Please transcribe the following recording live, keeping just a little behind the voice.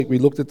We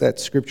looked at that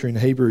scripture in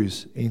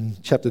Hebrews in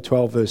chapter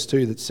 12, verse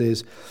 2 that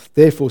says,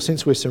 "Therefore,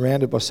 since we're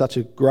surrounded by such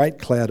a great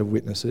cloud of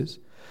witnesses,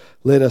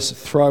 let us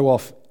throw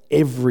off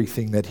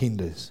everything that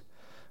hinders."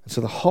 And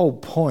so the whole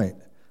point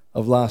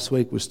of last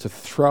week was to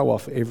throw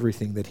off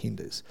everything that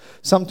hinders.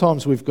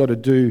 Sometimes we've got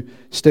to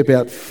step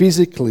out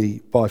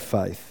physically by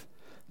faith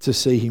to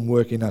see him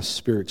work in us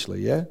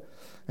spiritually, yeah?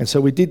 And so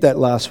we did that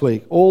last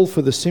week, all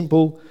for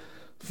the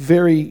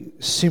very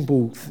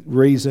simple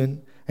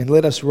reason, and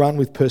let us run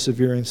with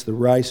perseverance the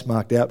race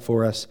marked out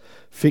for us,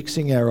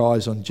 fixing our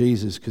eyes on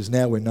Jesus, because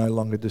now we're no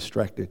longer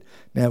distracted.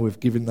 Now we've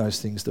given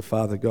those things to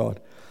Father God.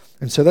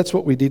 And so that's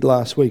what we did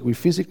last week. We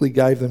physically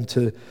gave them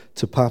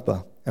to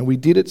Papa, and we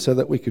did it so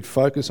that we could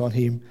focus on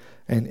him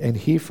and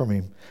hear from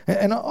him.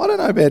 And I don't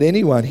know about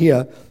anyone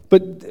here,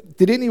 but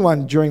did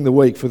anyone during the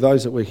week, for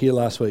those that were here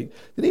last week,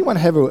 did anyone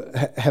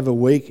have a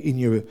week in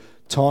your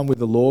time with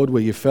the Lord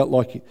where you felt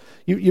like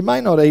you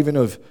may not even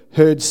have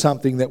heard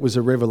something that was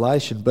a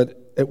revelation, but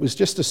it was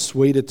just a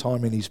sweeter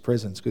time in his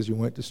presence because you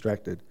weren't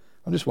distracted?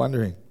 I'm just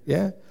wondering,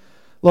 yeah?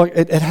 Like,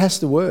 it has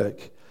to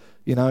work,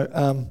 you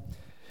know.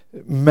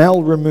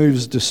 Mel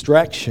removes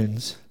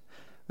distractions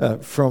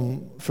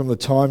from the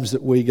times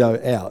that we go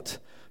out.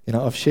 You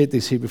know, I've shared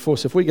this here before.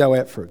 So if we go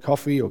out for a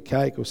coffee or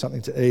cake or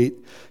something to eat,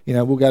 you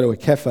know, we'll go to a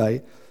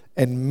cafe,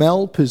 and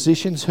Mel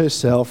positions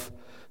herself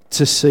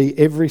to see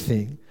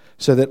everything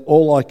so that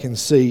all I can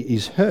see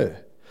is her.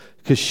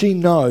 Because she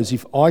knows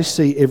if I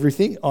see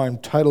everything, I'm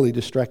totally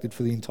distracted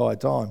for the entire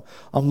time.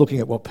 I'm looking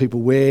at what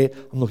people wear,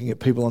 I'm looking at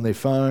people on their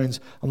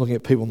phones, I'm looking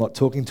at people not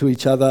talking to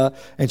each other,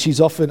 and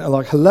she's often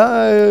like,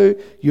 "Hello,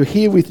 you're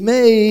here with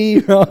me,"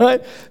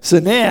 right? So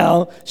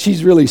now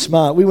she's really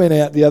smart. We went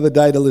out the other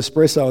day to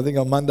L'Espresso, I think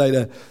on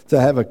Monday, to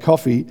have a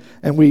coffee,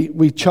 and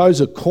we chose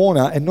a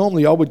corner, and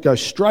normally I would go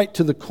straight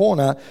to the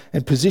corner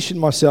and position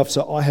myself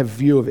so I have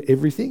view of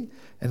everything,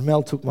 and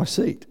Mel took my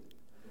seat.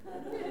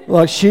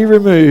 Like, she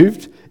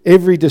removed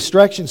every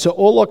distraction. So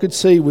all I could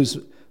see was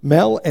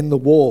Mel and the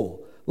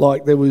wall.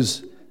 Like, there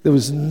was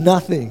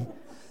nothing.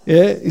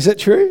 Yeah, is that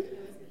true?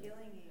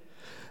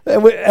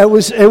 It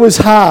was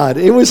hard.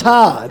 It was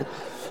hard.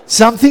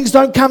 Some things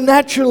don't come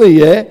naturally,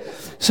 yeah?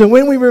 So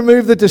when we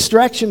remove the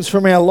distractions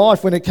from our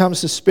life when it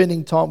comes to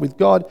spending time with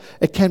God,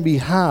 it can be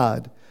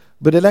hard.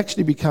 But it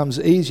actually becomes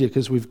easier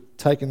because we've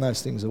taken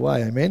those things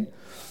away, amen?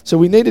 So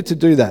we needed to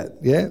do that,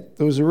 yeah?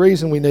 There was a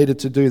reason we needed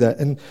to do that.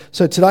 And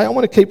so today I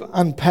want to keep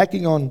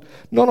unpacking on,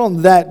 not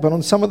on that, but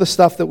on some of the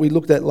stuff that we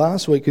looked at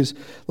last week, because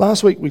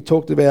last week we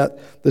talked about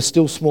the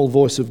still small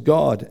voice of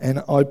God.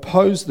 And I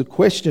posed the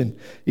question,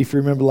 if you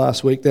remember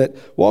last week, that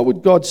why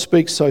would God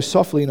speak so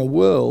softly in a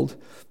world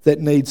that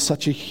needs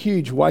such a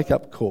huge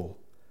wake-up call?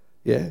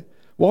 Yeah?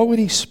 Why would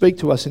he speak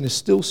to us in a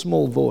still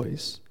small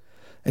voice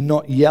and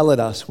not yell at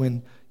us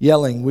when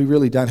yelling we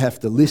really don't have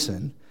to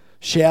listen?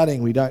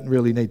 Shouting, we don't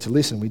really need to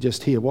listen, we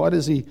just hear. Why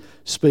does he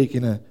speak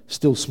in a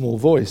still small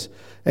voice?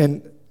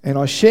 And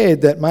I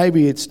shared that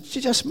maybe it's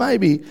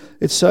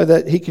so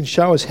that he can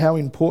show us how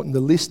important the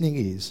listening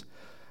is.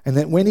 And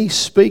that when he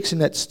speaks in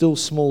that still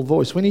small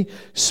voice, when he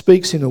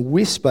speaks in a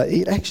whisper,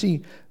 it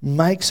actually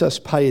makes us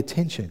pay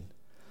attention.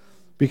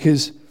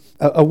 Because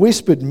a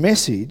whispered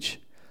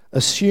message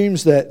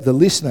assumes that the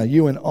listener,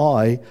 you and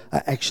I,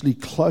 are actually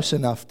close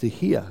enough to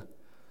hear.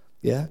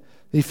 Yeah?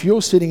 If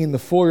you're sitting in the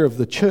foyer of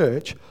the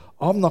church,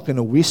 I'm not going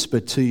to whisper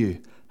to you,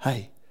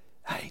 hey,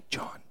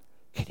 John,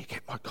 can you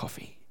get my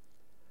coffee?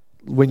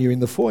 When you're in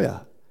the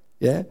foyer,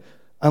 yeah?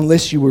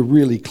 Unless you were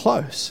really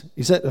close.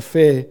 Is that a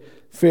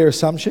fair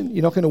assumption?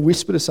 You're not going to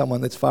whisper to someone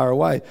that's far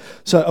away.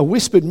 So a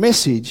whispered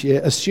message,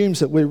 yeah, assumes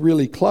that we're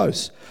really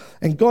close.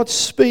 And God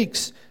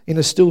speaks in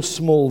a still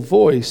small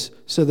voice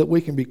so that we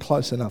can be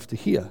close enough to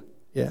hear,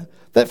 yeah?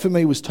 That for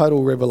me was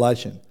total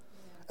revelation.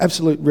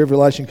 Absolute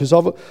revelation, because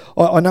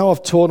I know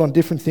I've taught on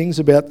different things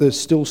about the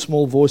still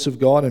small voice of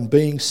God and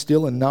being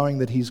still and knowing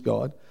that he's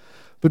God.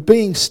 But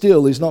being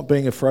still is not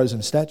being a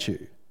frozen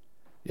statue.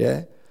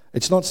 Yeah?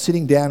 It's not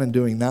sitting down and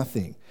doing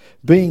nothing.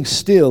 Being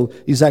still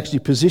is actually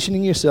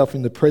positioning yourself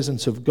in the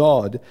presence of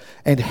God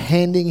and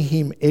handing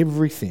him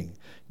everything,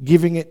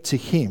 giving it to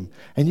him.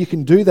 And you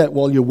can do that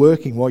while you're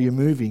working, while you're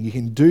moving. You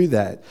can do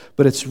that.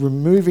 But it's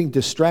removing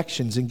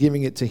distractions and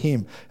giving it to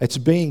him. It's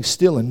being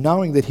still and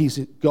knowing that he's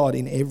God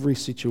in every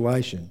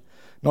situation.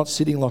 Not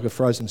sitting like a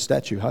frozen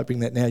statue, hoping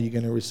that now you're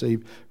going to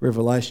receive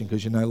revelation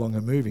because you're no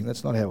longer moving.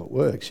 That's not how it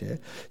works, yeah?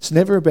 It's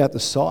never about the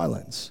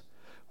silence.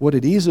 What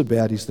it is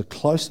about is the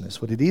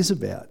closeness. What it is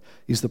about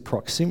is the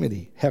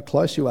proximity, how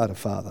close you are to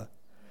Father.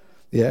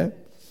 Yeah?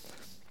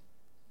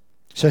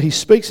 So he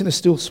speaks in a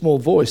still small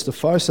voice to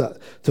force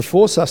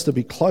us to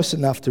be close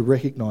enough to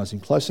recognize him,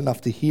 close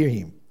enough to hear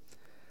him.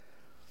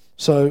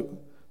 So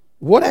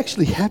what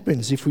actually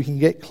happens if we can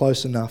get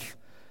close enough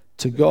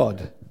to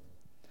God?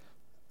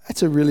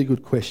 That's a really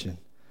good question.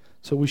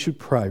 So we should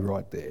pray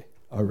right there,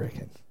 I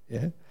reckon.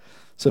 Yeah.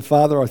 So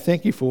Father, I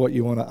thank you for what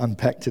you want to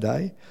unpack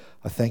today.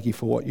 I thank you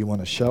for what you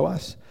want to show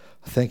us.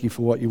 I thank you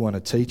for what you want to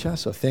teach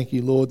us. I thank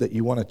you, Lord, that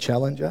you want to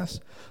challenge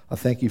us. I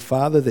thank you,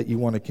 Father, that you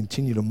want to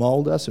continue to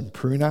mould us and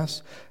prune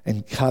us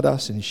and cut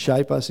us and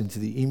shape us into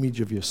the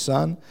image of your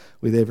Son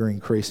with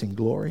ever-increasing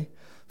glory.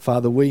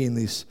 Father, we in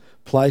this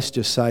place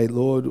just say,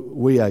 Lord,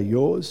 we are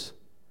yours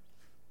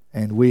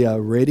and we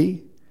are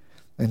ready.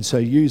 And so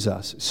use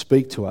us,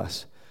 speak to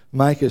us,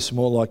 make us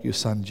more like your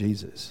Son,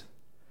 Jesus.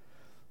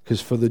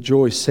 Because for the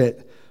joy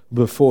set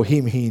before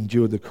him, he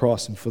endured the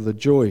cross. And for the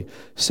joy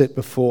set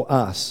before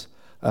us,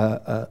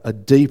 a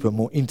deeper,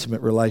 more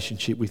intimate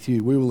relationship with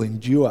you. We will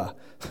endure,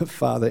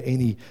 Father,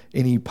 any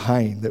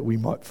pain that we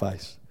might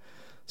face.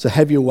 So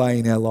have your way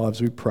in our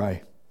lives, we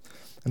pray.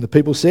 And the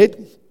people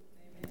said,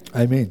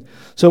 Amen.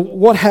 So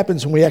what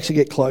happens when we actually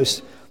get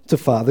close to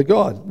Father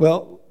God?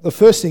 Well, the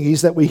first thing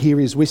is that we hear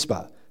his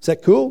whisper. Is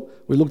that cool?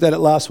 We looked at it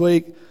last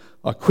week.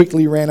 I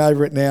quickly ran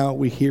over it now.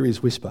 We hear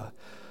his whisper.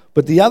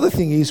 But the other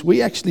thing is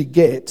we actually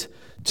get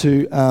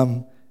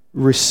to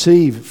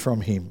receive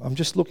from him. I'm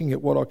just looking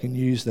at what I can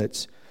use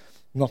that's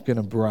not going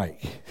to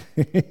break.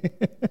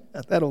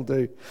 That'll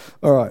do.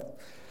 All right.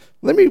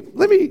 Let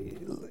me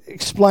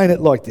explain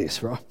it like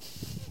this, right?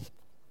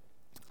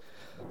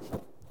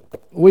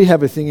 We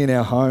have a thing in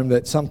our home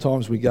that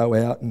sometimes we go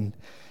out and,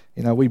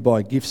 we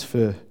buy gifts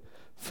for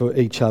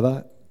each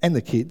other and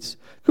the kids.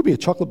 Could be a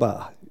chocolate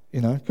bar,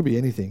 could be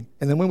anything.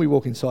 And then when we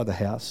walk inside the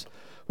house,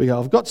 we go,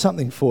 I've got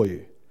something for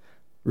you.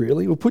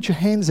 Really? Well, put your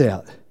hands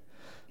out.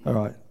 All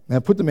right. Now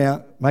put them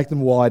out, make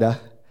them wider.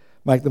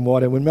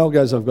 When Mel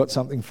goes, I've got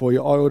something for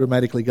you, I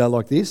automatically go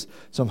like this.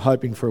 So I'm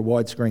hoping for a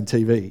widescreen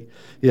TV.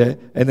 Yeah.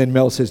 And then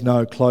Mel says,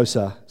 no,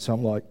 closer. So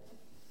I'm like,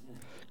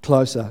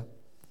 closer.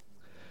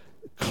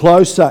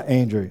 Closer,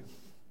 Andrew.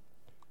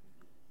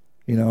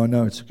 I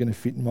know it's going to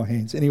fit in my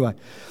hands. Anyway,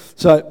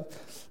 so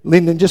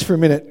Lyndon, just for a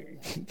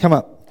minute, come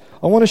up.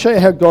 I want to show you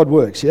how God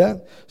works, yeah?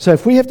 So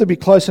if we have to be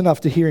close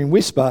enough to hear him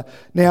whisper,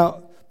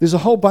 now there's a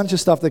whole bunch of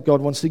stuff that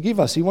God wants to give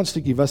us. He wants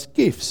to give us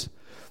gifts.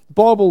 The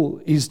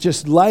Bible is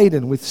just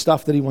laden with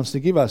stuff that he wants to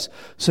give us.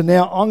 So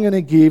now I'm going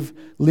to give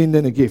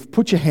Lyndon a gift.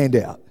 Put your hand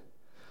out.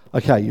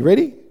 Okay, you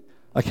ready?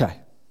 Okay.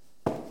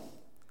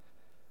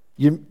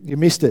 You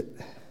missed it.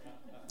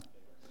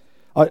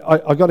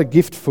 I got a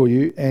gift for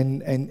you,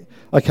 and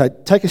okay,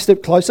 take a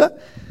step closer.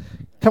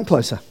 Come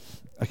closer.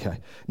 Okay.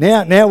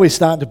 Now we're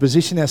starting to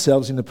position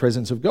ourselves in the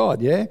presence of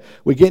God, yeah?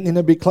 We're getting in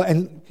a bit close.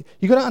 And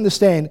you've got to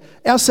understand,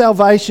 our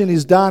salvation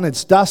is done,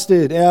 it's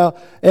dusted, our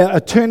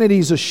eternity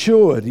is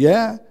assured,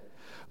 yeah?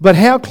 But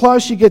how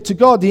close you get to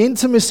God, the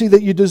intimacy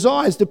that you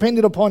desire is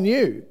dependent upon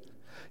you,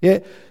 yeah?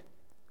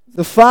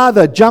 The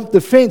father jumped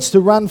the fence to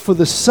run for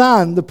the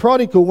son, the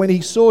prodigal, when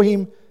he saw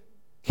him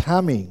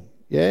coming,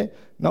 yeah?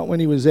 Not when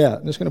he was out.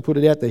 I'm just going to put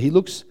it out there. He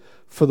looks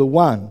for the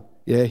one.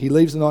 Yeah, he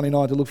leaves the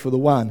 99 to look for the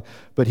one,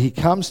 but he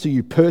comes to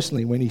you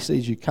personally when he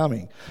sees you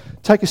coming.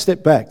 Take a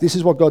step back. This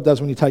is what God does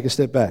when you take a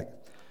step back.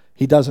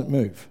 He doesn't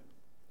move.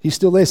 He's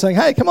still there saying,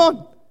 hey, come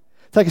on.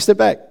 Take a step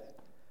back.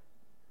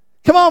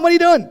 Come on, what are you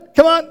doing?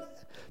 Come on.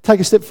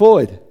 Take a step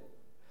forward.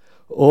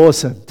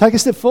 Awesome. Take a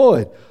step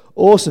forward.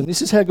 Awesome.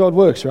 This is how God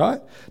works,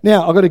 right?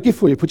 Now, I've got a gift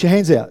for you. Put your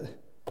hands out.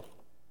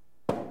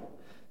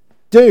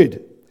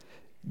 Dude,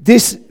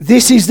 this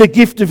is the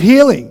gift of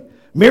healing,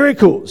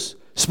 miracles,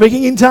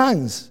 speaking in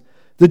tongues.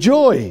 The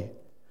joy.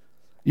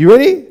 You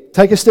ready?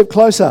 Take a step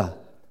closer.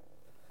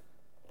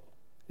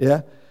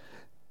 Yeah?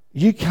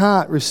 You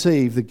can't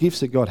receive the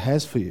gifts that God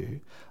has for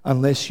you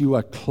unless you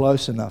are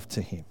close enough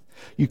to him.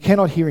 You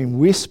cannot hear him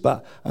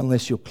whisper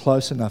unless you're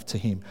close enough to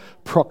him.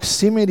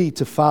 Proximity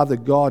to Father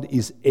God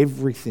is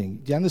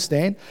everything. Do you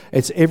understand?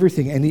 It's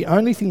everything. And the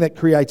only thing that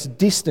creates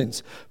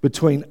distance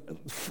between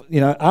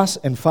us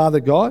and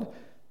Father God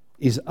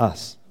is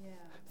us. Yeah.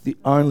 The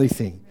only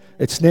thing.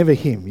 It's never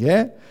him,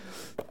 yeah?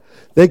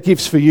 That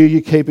gift's for you.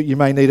 You keep it. You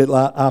may need it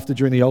after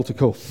during the altar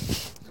call.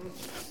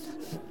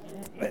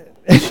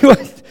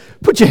 Anyway,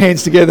 put your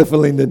hands together for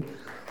Lyndon.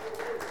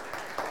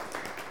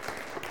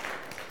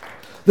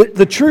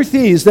 The truth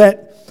is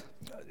that,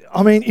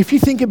 if you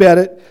think about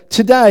it,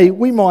 today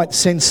we might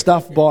send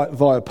stuff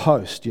via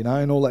post,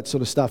 and all that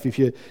sort of stuff. If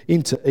you're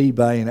into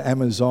eBay and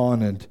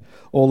Amazon and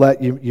all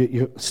that,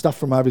 your stuff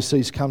from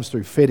overseas comes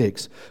through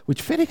FedEx,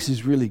 which FedEx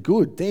is really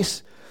good.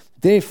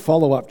 Their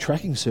follow-up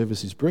tracking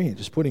service is brilliant,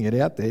 just putting it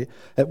out there.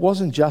 It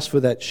wasn't just for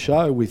that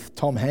show with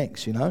Tom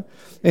Hanks,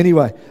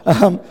 Anyway,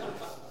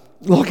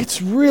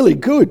 it's really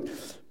good.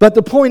 But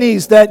the point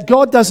is that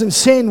God doesn't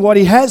send what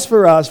he has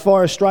for us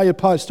via Australia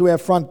Post to our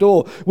front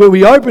door, where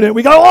we open it,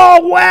 we go,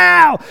 oh,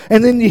 wow!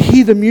 And then you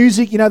hear the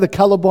music, the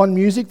Colorbond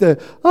music, and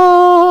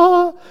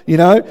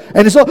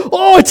it's like,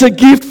 oh, it's a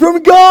gift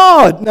from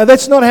God. No,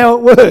 that's not how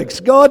it works.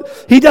 God,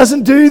 he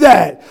doesn't do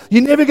that.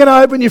 You're never going to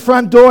open your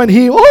front door and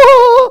hear,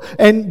 oh,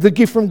 and the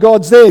gift from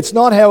God's there. It's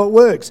not how it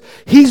works.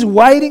 He's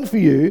waiting for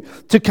you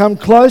to come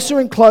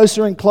closer and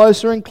closer and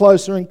closer and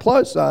closer and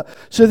closer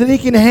so that he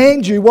can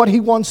hand you what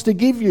he wants to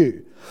give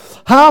you.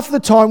 Half the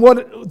time,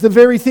 the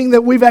very thing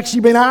that we've actually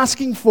been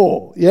asking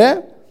for,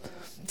 yeah?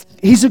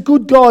 He's a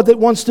good God that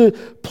wants to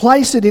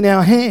place it in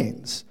our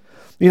hands.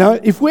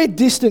 If we're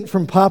distant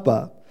from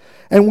Papa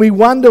and we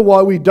wonder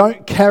why we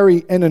don't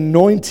carry an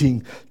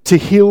anointing to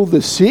heal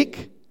the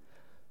sick.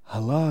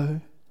 Hello?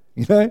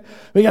 You know,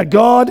 we go,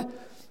 God,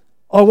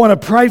 I want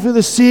to pray for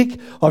the sick.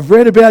 I've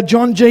read about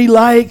John G.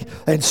 Lake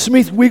and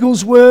Smith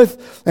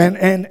Wigglesworth,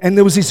 and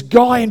there was this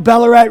guy in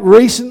Ballarat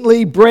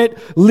recently, Brett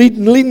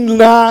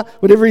Lindner,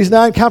 whatever his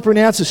name, can't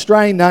pronounce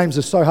Australian names,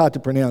 are so hard to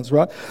pronounce,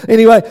 right?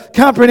 Anyway,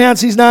 can't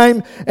pronounce his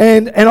name,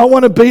 and I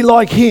want to be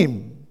like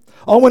him.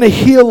 I want to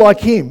heal like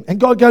him. And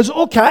God goes,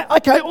 okay,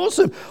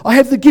 awesome. I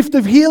have the gift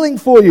of healing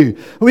for you.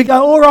 And we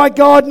go, all right,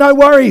 God, no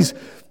worries.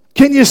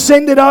 Can you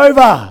send it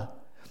over?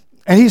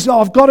 And he's like,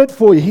 I've got it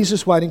for you. He's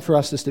just waiting for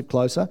us to step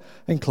closer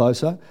and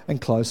closer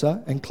and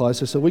closer and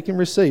closer so we can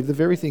receive the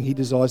very thing he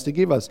desires to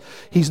give us.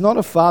 He's not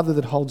a father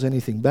that holds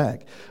anything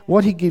back.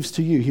 What he gives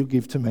to you, he'll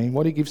give to me. And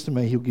what he gives to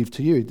me, he'll give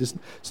to you.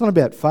 It's not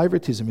about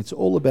favoritism. It's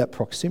all about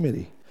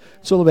proximity.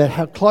 It's all about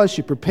how close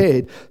you're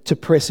prepared to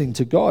press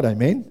into God.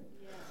 Amen?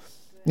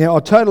 Now, I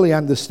totally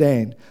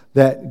understand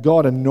that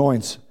God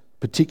anoints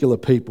particular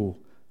people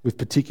with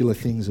particular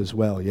things as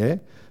well, yeah?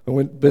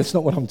 But that's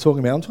not what I'm talking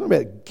about. I'm talking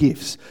about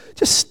gifts,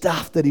 just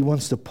stuff that he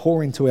wants to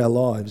pour into our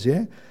lives,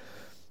 yeah?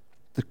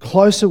 The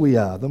closer we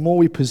are, the more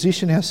we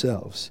position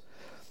ourselves,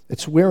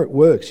 it's where it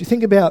works. You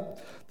think about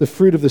the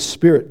fruit of the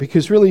Spirit,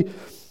 because really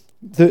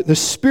the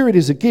Spirit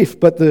is a gift,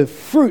 but the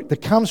fruit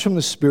that comes from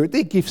the Spirit,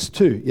 they're gifts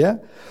too, yeah?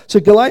 So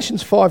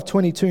Galatians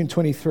 5:22 and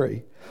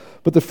 23.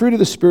 But the fruit of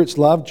the Spirit's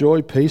love,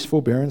 joy, peace,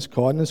 forbearance,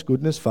 kindness,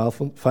 goodness,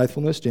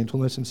 faithfulness,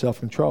 gentleness, and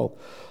self-control.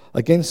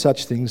 Against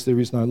such things there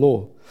is no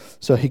law.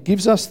 So he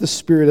gives us the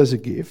Spirit as a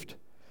gift.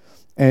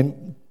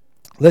 And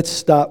let's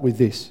start with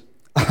this.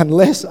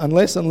 Unless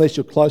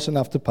you're close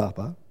enough to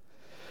Papa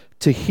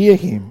to hear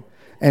him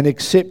and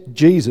accept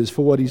Jesus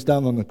for what he's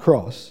done on the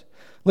cross,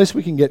 unless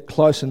we can get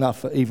close enough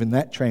for even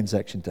that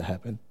transaction to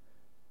happen,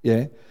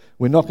 yeah,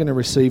 we're not going to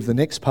receive the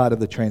next part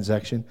of the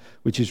transaction,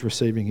 which is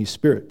receiving his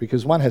Spirit,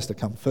 because one has to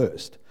come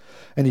first.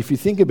 And if you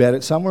think about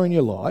it, somewhere in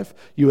your life,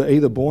 you were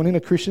either born in a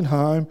Christian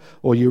home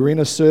or you were in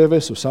a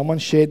service or someone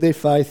shared their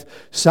faith.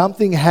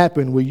 Something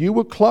happened where you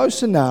were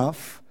close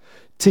enough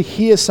to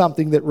hear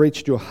something that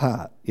reached your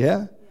heart,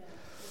 yeah?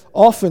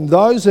 Often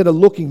those that are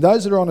looking,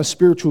 those that are on a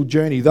spiritual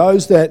journey,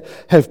 those that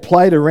have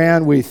played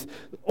around with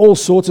all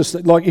sorts of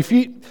stuff. Like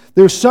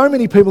there are so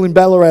many people in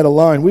Ballarat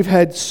alone. We've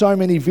had so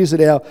many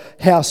visit our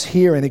house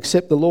here and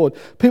accept the Lord.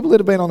 People that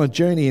have been on a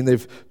journey and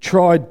they've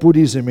tried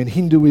Buddhism and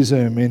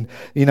Hinduism and,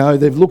 you know,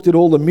 they've looked at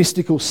all the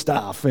mystical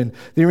stuff and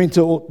they're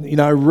into, you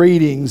know,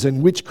 readings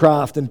and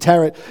witchcraft and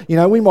tarot. You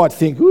know, we might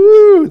think,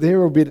 ooh,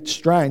 they're a bit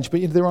strange,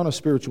 but they're on a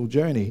spiritual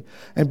journey.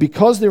 And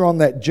because they're on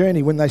that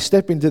journey, when they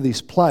step into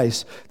this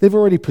place, they've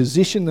already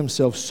positioned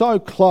themselves so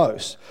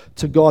close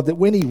to God that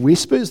when he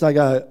whispers, they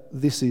go,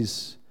 this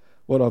is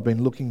what I've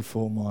been looking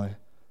for my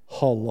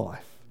whole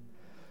life.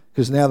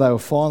 Because now they were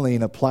finally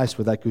in a place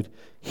where they could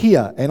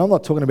hear. And I'm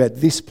not talking about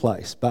this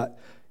place, but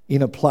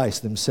in a place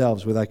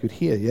themselves where they could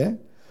hear, yeah?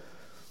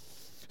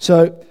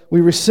 So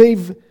we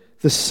receive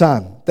the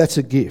Son. That's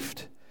a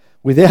gift.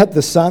 Without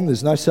the Son,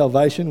 there's no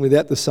salvation.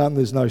 Without the Son,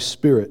 there's no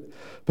Spirit.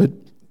 But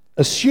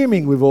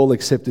assuming we've all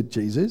accepted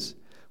Jesus,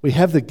 we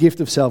have the gift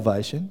of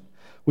salvation.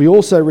 We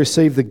also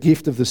receive the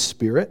gift of the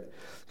Spirit,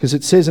 because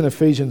it says in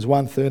Ephesians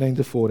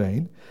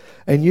 1:13-14,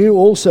 and you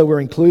also were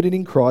included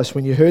in Christ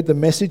when you heard the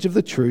message of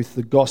the truth,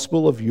 the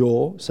gospel of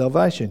your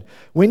salvation.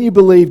 When you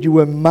believed, you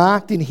were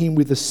marked in him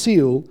with a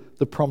seal,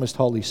 the promised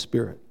Holy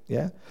Spirit.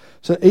 Yeah?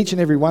 So each and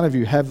every one of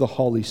you have the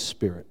Holy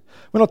Spirit.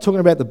 We're not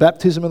talking about the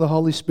baptism of the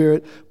Holy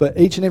Spirit, but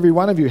each and every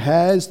one of you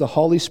has the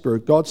Holy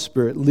Spirit, God's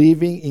Spirit,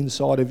 living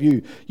inside of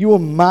you. You are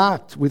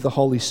marked with the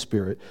Holy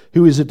Spirit,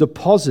 who is a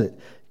deposit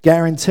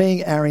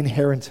guaranteeing our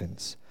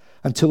inheritance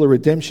until the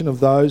redemption of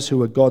those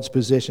who are God's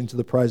possession to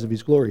the praise of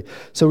his glory.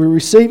 So we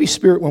receive his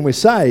Spirit when we're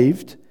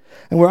saved,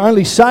 and we're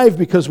only saved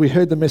because we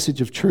heard the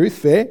message of truth,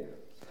 fair?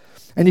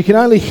 And you can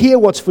only hear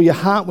what's for your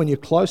heart when you're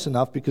close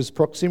enough, because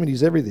proximity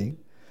is everything.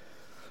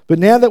 But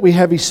now that we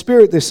have his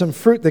Spirit, there's some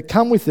fruit that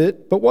come with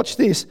it. But watch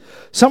this.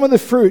 Some of the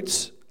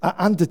fruits are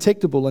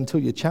undetectable until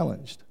you're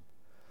challenged.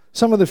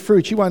 Some of the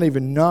fruits you won't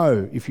even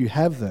know if you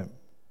have them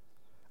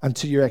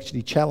until you're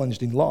actually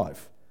challenged in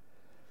life.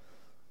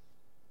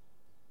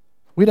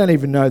 We don't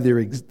even know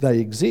they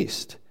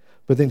exist.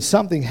 But then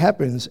something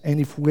happens, and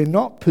if we're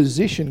not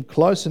positioned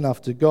close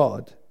enough to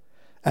God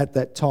at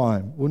that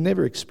time, we'll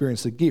never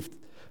experience the gift,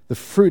 the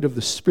fruit of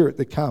the Spirit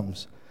that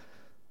comes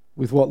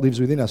with what lives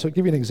within us. I'll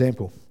give you an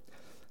example.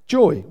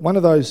 Joy. One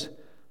of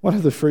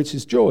the fruits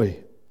is joy.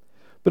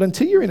 But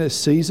until you're in a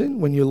season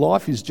when your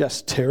life is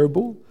just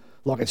terrible,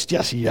 like it's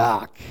just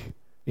yuck,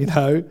 you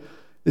know,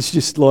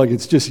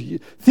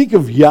 think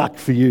of yuck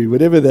for you,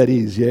 whatever that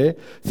is, yeah?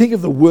 Think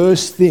of the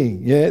worst thing,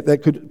 yeah,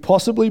 that could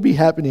possibly be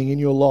happening in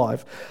your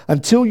life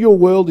until your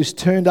world is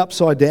turned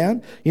upside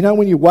down. You know,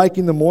 when you wake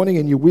in the morning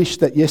and you wish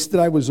that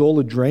yesterday was all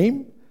a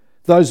dream?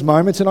 Those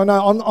moments, and I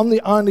know I'm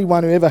the only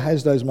one who ever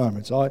has those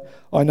moments.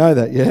 I know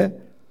that, yeah?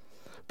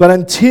 But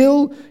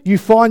until you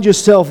find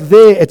yourself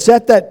there, it's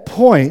at that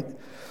point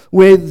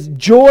where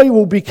joy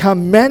will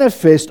become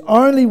manifest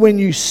only when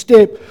you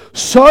step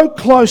so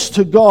close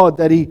to God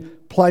that He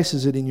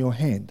places it in your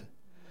hand.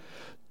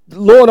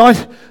 Lord,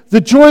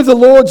 the joy of the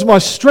Lord's my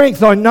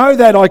strength. I know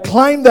that. I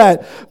claim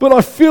that. But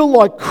I feel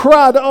like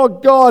crud. Oh,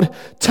 God,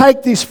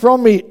 take this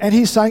from me. And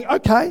He's saying,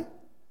 okay,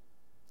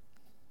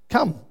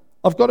 come.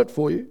 I've got it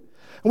for you.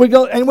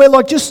 And we're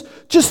like, just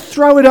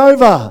throw it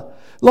over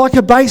like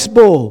a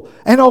baseball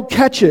and I'll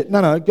catch it.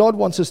 No, God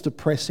wants us to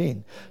press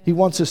in. He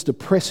wants us to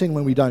press in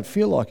when we don't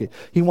feel like it.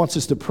 He wants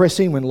us to press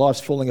in when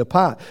life's falling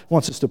apart. He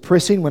wants us to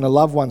press in when a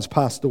loved one's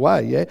passed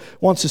away. Yeah,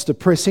 wants us to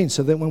press in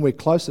so that when we're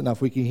close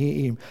enough, we can hear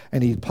Him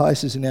and He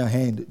places in our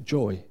hand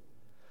joy.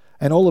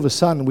 And all of a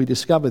sudden, we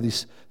discover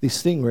this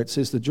thing where it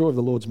says, the joy of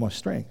the Lord's my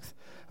strength.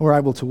 And we're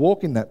able to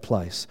walk in that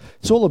place.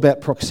 It's all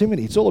about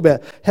proximity. It's all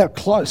about how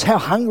close, how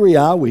hungry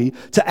are we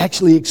to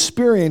actually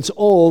experience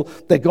all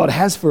that God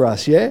has for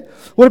us, yeah?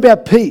 What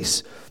about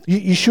peace?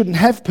 You shouldn't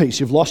have peace.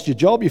 You've lost your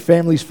job, your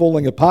family's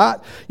falling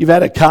apart, you've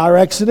had a car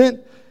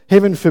accident,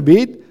 heaven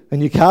forbid, and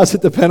your car's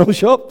at the panel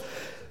shop.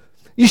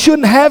 You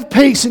shouldn't have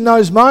peace in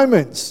those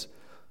moments.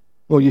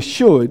 Well, you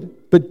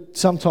should, but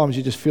sometimes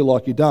you just feel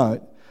like you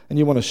don't. And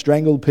you want to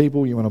strangle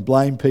people, you want to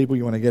blame people,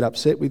 you want to get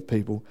upset with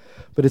people.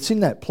 But it's in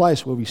that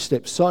place where we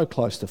step so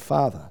close to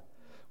Father,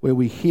 where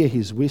we hear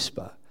His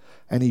whisper,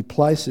 and He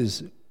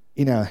places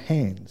in our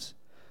hands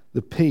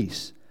the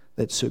peace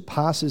that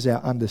surpasses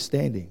our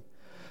understanding.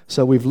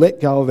 So we've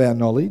let go of our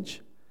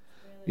knowledge,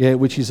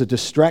 which is a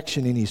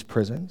distraction in His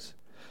presence.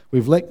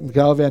 We've let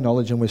go of our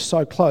knowledge and we're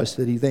so close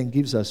that He then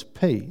gives us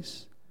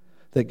peace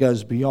that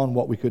goes beyond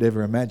what we could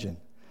ever imagine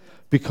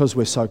because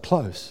we're so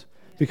close.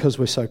 Because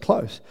we're so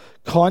close.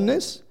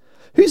 Kindness.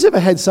 Who's ever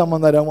had someone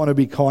they don't want to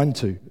be kind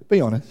to?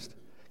 Be honest.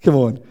 Come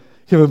on,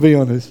 be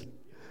honest.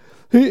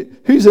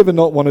 Who's ever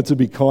not wanted to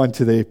be kind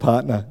to their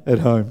partner at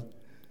home?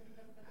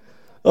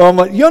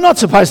 Oh, you're not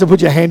supposed to put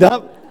your hand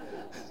up.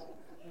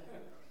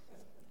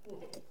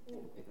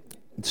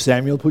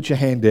 Samuel, put your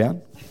hand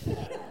down.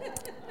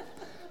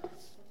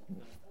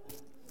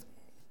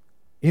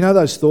 You know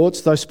those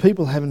thoughts? Those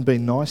people haven't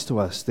been nice to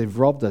us. They've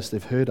robbed us.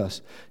 They've hurt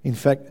us. In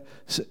fact,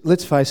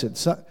 let's face it,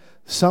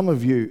 some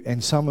of you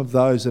and some of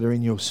those that are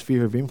in your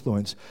sphere of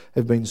influence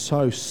have been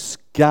so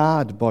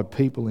scarred by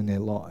people in their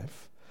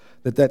life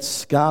that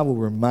scar will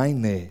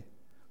remain there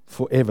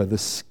forever, the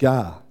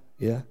scar,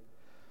 yeah?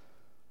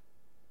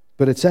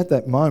 But it's at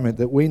that moment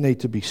that we need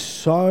to be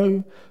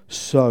so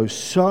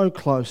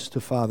close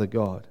to Father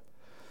God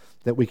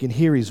that we can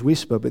hear His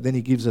whisper, but then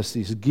He gives us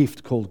this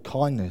gift called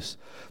kindness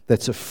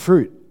that's a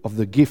fruit of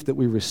the gift that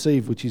we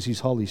receive, which is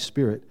His Holy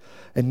Spirit.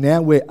 And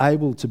now we're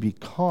able to be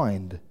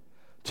kind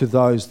to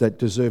those that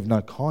deserve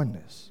no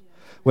kindness.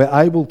 We're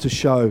able to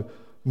show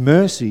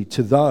mercy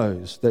to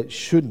those that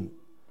shouldn't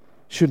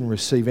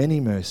receive any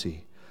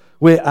mercy.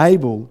 We're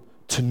able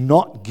to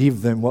not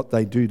give them what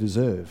they do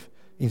deserve.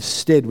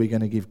 Instead, we're going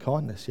to give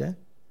kindness, yeah?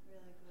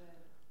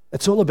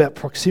 It's all about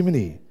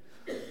proximity.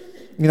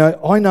 You know,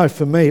 I know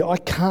for me, I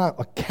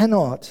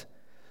cannot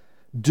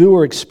do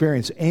or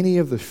experience any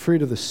of the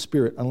fruit of the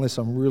Spirit unless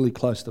I'm really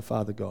close to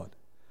Father God.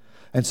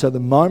 And so the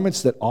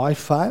moments that I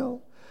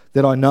fail,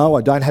 that I know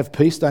I don't have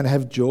peace, don't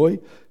have joy,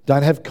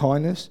 don't have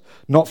kindness,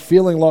 not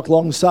feeling like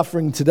long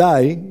suffering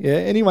today. Yeah,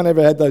 anyone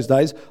ever had those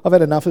days? I've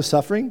had enough of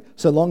suffering,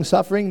 so long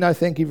suffering, no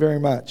thank you very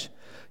much.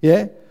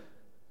 Yeah?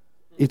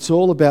 It's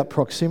all about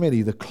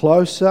proximity. The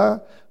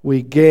closer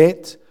we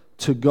get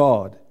to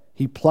God,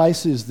 He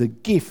places the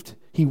gift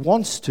He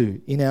wants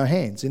to in our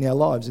hands, in our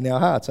lives, in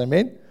our hearts.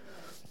 Amen?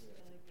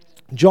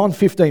 John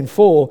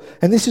 15:4,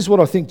 and this is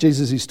what I think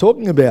Jesus is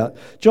talking about.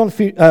 John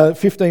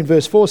 15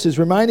 verse 4 says,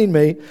 "Remain in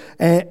me,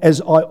 as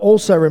I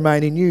also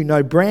remain in you.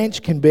 No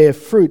branch can bear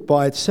fruit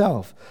by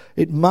itself.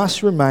 It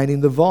must remain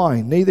in the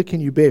vine. Neither can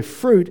you bear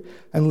fruit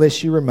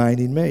unless you remain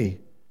in me."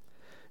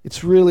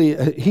 It's really,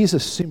 here's a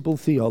simple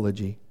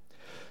theology.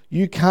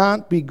 You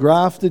can't be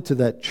grafted to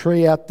that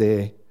tree out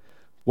there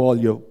while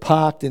you're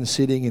parked and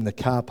sitting in the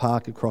car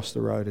park across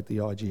the road at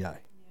the IGA.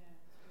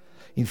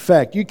 In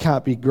fact, you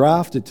can't be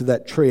grafted to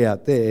that tree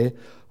out there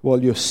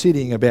while you're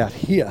sitting about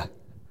here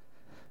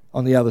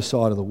on the other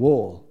side of the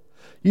wall.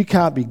 You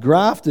can't be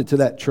grafted to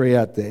that tree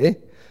out there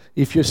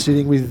if you're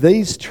sitting with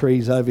these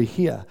trees over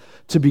here.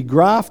 To be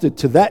grafted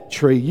to that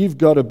tree, you've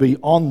got to be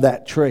on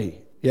that tree,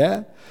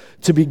 yeah?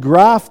 To be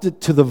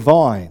grafted to the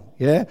vine,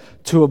 yeah?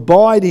 To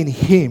abide in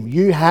Him,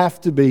 you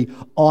have to be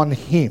on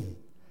Him.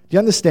 Do you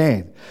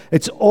understand?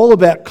 It's all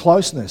about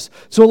closeness.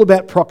 It's all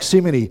about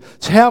proximity.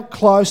 It's how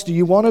close do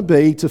you want to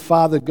be to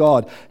Father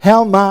God?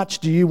 How much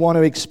do you want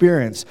to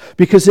experience?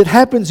 Because it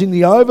happens in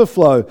the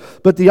overflow,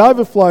 but the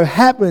overflow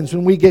happens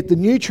when we get the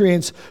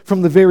nutrients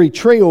from the very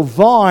tree or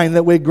vine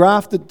that we're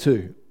grafted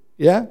to.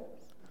 Yeah?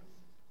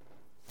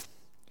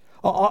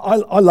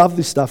 I love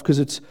this stuff because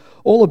it's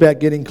all about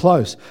getting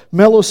close.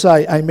 Mel will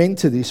say amen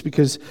to this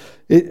because,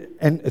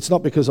 and it's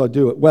not because I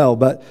do it well,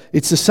 but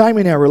it's the same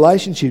in our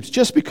relationships.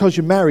 Just because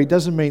you're married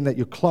doesn't mean that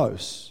you're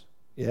close.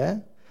 Yeah?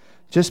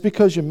 Just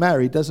because you're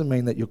married doesn't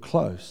mean that you're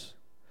close.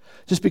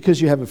 Just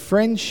because you have a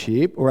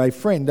friendship or a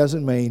friend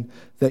doesn't mean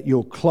that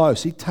you're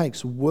close. It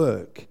takes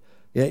work.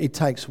 Yeah, it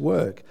takes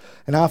work.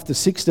 And after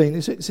 16,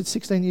 is it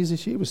 16 years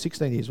this year? It was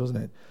 16 years,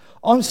 wasn't it?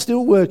 I'm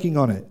still working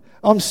on it.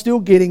 I'm still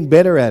getting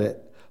better at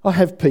it. I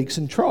have peaks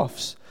and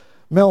troughs.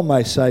 Mel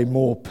may say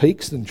more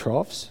peaks than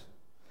troughs.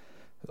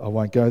 I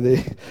won't go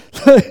there.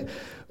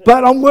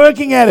 But I'm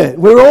working at it.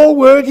 We're all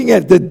working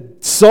at it.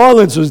 The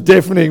silence was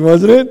deafening,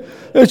 wasn't it?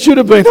 It should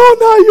have been, oh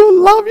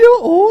no,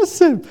 you're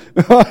awesome.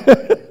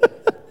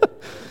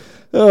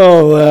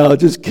 Oh, well,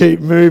 just keep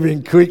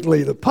moving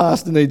quickly. The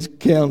pastor needs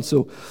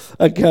counsel.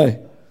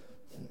 Okay.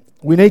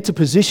 We need to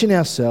position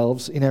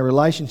ourselves in our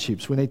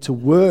relationships. We need to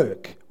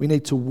work. We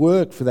need to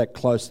work for that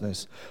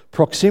closeness.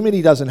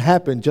 Proximity doesn't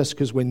happen just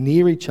because we're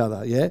near each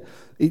other, yeah?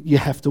 You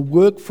have to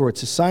work for it.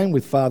 It's the same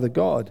with Father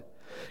God.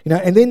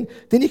 And then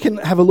you can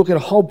have a look at a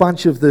whole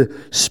bunch of the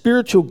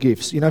spiritual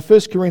gifts. 1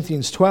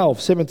 Corinthians 12,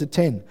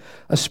 7-10.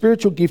 A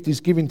spiritual gift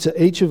is given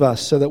to each of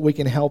us so that we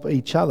can help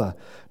each other.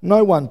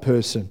 No one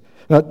person.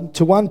 Now,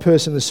 to one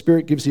person, the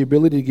Spirit gives the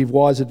ability to give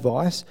wise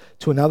advice.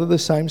 To another, the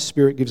same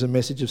Spirit gives a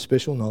message of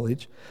special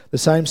knowledge. The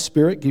same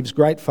Spirit gives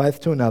great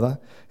faith to another.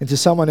 And to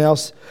someone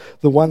else,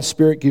 the one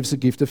Spirit gives the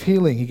gift of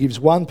healing. He gives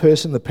one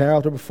person the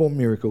power to perform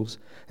miracles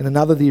and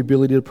another the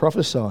ability to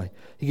prophesy.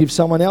 He gives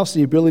someone else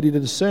the ability to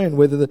discern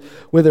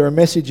whether a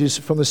message is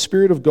from the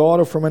Spirit of God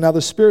or from another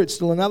spirit.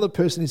 Still another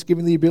person is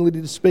given the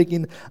ability to speak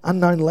in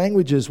unknown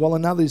languages, while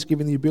another is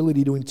given the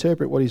ability to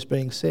interpret what is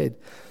being said.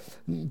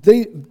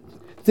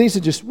 These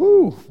are just,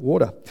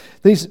 water.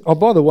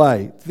 By the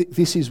way,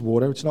 this is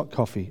water. It's not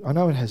coffee. I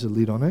know it has a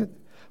lid on it,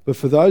 but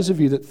for those of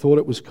you that thought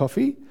it was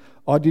coffee,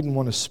 I didn't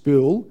want to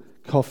spill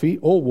coffee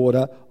or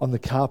water on the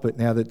carpet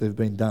now that they've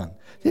been done.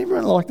 Does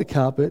everyone like the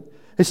carpet?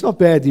 It's not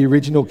bad, the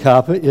original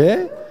carpet,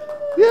 yeah?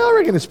 Yeah, I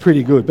reckon it's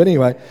pretty good. But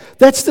anyway,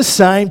 that's the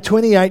same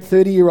 28,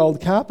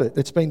 30-year-old carpet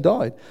that's been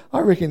dyed.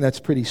 I reckon that's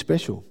pretty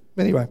special.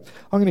 Anyway,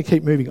 I'm going to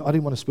keep moving. I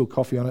didn't want to spill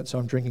coffee on it, so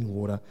I'm drinking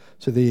water.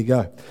 So there you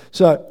go.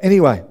 So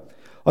anyway,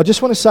 I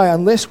just want to say,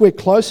 unless we're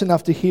close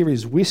enough to hear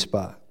his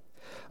whisper,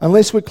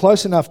 unless we're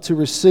close enough to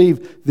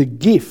receive the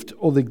gift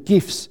or the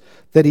gifts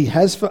that he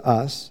has for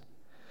us,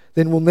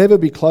 then we'll never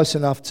be close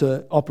enough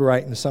to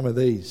operate in some of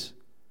these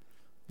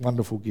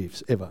wonderful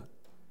gifts ever.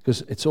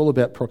 Because it's all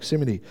about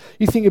proximity.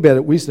 You think about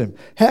it, wisdom.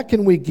 How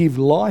can we give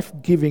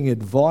life-giving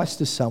advice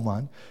to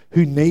someone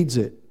who needs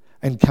it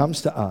and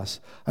comes to us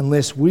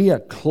unless we are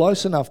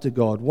close enough to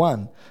God,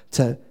 one,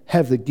 to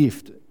have the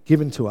gift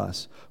given to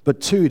us, but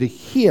two, to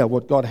hear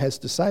what God has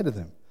to say to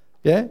them?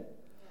 Yeah?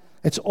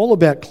 It's all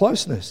about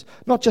closeness,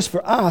 not just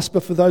for us,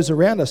 but for those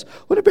around us.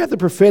 What about the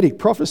prophetic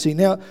prophecy?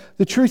 Now,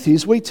 the truth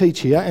is, we teach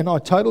here, and I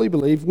totally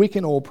believe we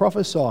can all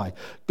prophesy.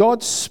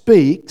 God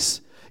speaks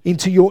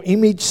into your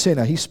image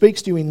center. He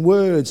speaks to you in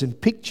words and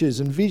pictures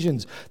and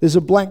visions. There's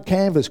a blank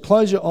canvas.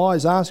 Close your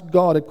eyes, ask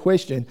God a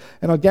question,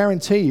 and I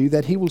guarantee you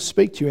that he will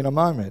speak to you in a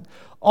moment.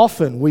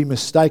 Often we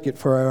mistake it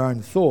for our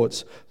own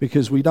thoughts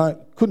because we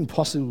couldn't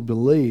possibly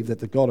believe that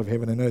the God of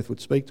heaven and earth would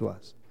speak to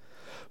us.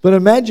 But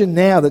imagine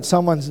now that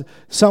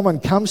someone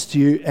comes to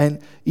you and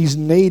is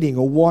needing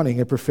or wanting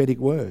a prophetic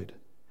word.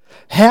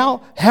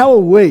 How are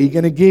we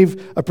going to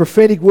give a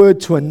prophetic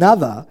word to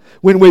another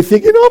when we're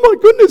thinking, oh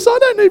my goodness, I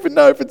don't even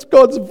know if it's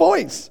God's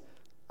voice,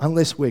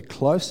 unless we're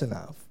close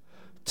enough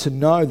to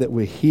know that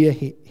we're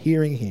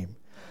hearing him,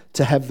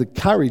 to have the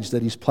courage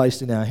that he's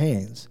placed in our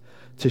hands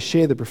to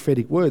share the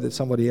prophetic word that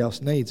somebody else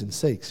needs and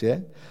seeks, yeah?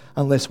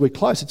 Unless we're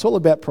close. It's all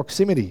about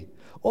proximity.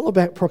 All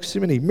about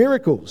proximity.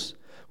 Miracles.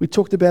 We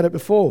talked about it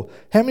before.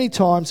 How many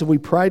times have we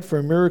prayed for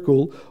a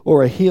miracle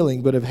or a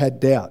healing but have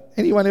had doubt?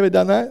 Anyone ever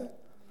done that?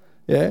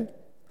 Yeah?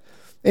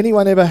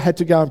 Anyone ever had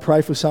to go and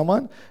pray for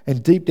someone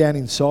and deep down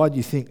inside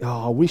you think,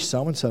 oh, I wish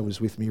so-and-so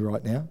was with me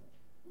right now?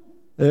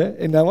 Yeah?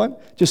 And no one?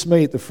 Just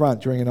me at the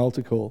front during an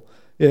altar call.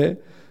 Yeah?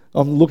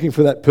 I'm looking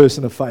for that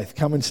person of faith.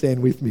 Come and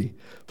stand with me.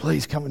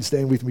 Please come and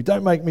stand with me.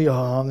 Don't make me,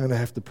 I'm going to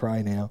have to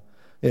pray now.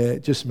 Yeah,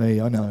 just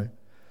me, I know.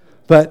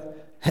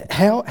 But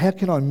how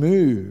can I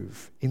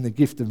move in the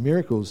gift of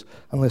miracles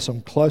unless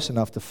I'm close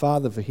enough to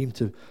Father for him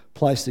to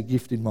place the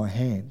gift in my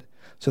hand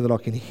so that I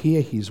can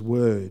hear his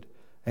word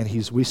and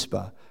his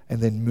whisper and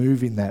then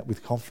move in that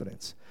with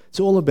confidence? It's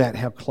all about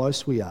how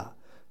close we are.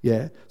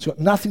 Yeah, it's got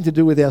nothing to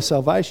do with our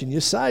salvation.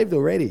 You're saved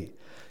already.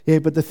 Yeah,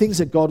 but the things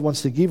that God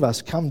wants to give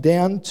us come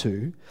down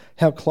to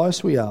how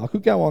close we are. I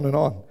could go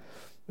on,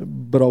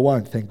 but I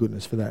won't, thank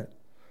goodness for that.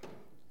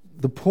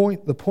 The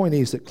point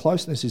is that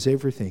closeness is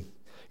everything.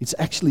 It's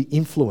actually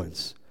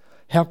influence.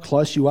 How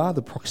close you are,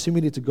 the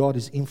proximity to God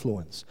is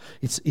influence.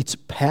 It's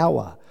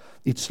power.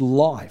 It's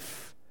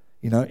life.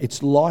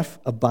 It's life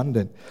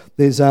abundant.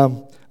 There's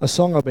a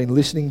song I've been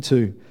listening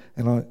to,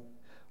 and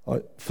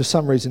I for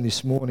some reason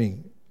this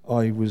morning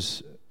I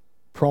was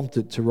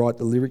prompted to write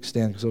the lyrics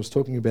down because I was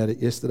talking about it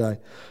yesterday.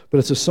 But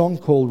it's a song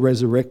called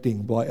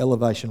Resurrecting by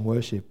Elevation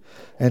Worship.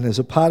 And as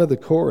a part of the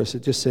chorus,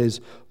 it just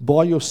says,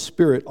 by your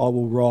spirit I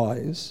will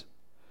rise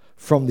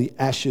from the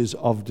ashes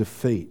of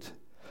defeat.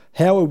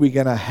 How are we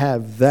going to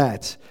have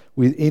that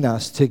within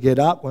us to get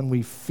up when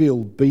we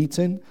feel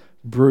beaten,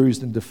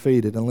 bruised and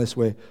defeated unless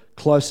we're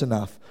close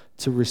enough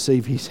to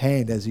receive his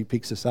hand as he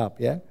picks us up,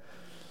 yeah?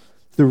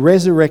 The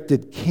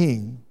resurrected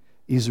King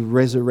is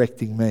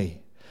resurrecting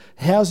me.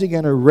 How's he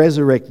going to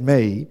resurrect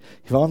me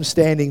if I'm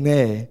standing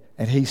there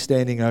and he's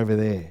standing over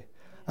there?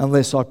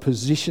 Unless I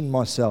position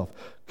myself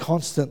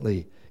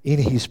constantly in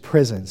his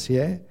presence,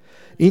 yeah?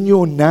 In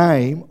your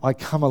name, I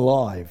come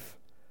alive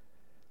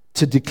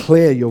to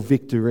declare your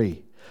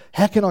victory.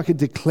 How can I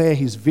declare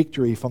his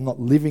victory if I'm not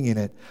living in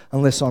it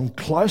unless I'm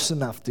close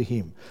enough to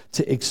him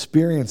to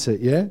experience it,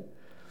 yeah?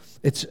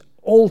 It's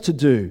all to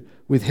do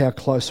with how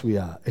close we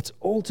are. It's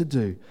all to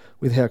do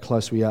with how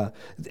close we are.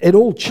 It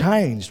all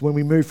changed when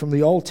we moved from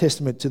the Old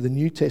Testament to the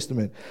New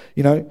Testament.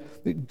 You know,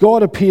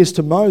 God appears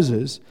to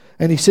Moses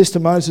and he says to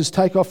Moses,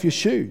 take off your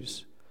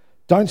shoes.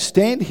 Don't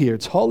stand here.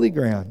 It's holy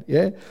ground,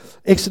 yeah?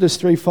 Exodus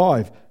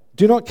 3:5.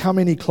 Do not come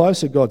any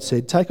closer, God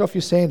said. Take off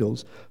your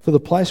sandals, for the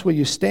place where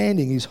you're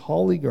standing is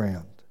holy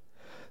ground.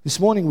 This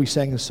morning we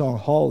sang the song,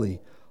 Holy,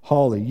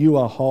 Holy, you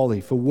are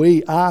holy, for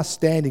we are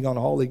standing on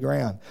holy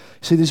ground.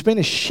 See, there's been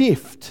a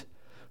shift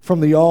from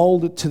the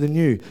old to the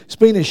new. It's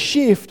been a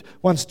shift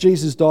once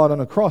Jesus died on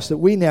a cross that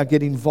we now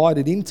get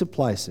invited into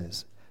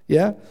places.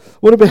 Yeah?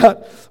 What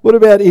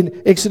about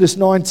in Exodus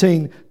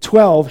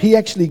 19:12? He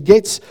actually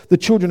gets the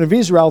children of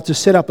Israel to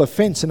set up a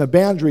fence and a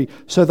boundary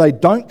so they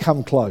don't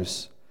come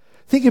close.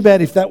 Think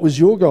about if that was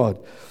your God.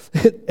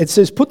 It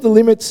says, put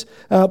limits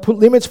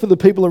for the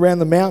people around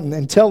the mountain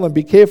and tell them,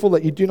 be careful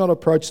that you do not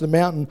approach the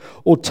mountain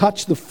or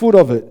touch the foot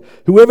of it.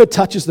 Whoever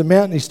touches the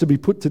mountain is to be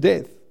put to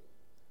death.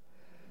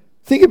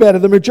 Think about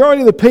it. The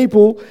majority of the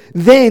people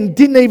then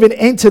didn't even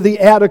enter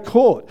the outer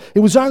court. It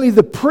was only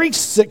the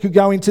priests that could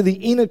go into the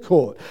inner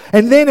court.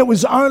 And then it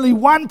was only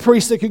one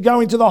priest that could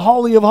go into the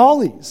Holy of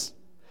Holies.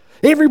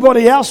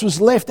 Everybody else was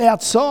left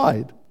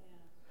outside.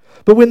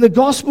 But when the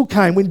gospel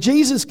came, when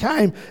Jesus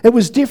came, it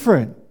was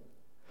different.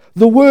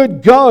 The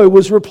word go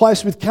was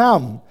replaced with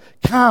come.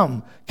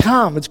 Come,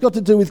 come. It's got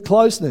to do with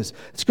closeness.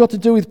 It's got to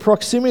do with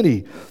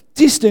proximity.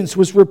 Distance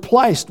was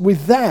replaced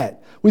with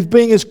that, with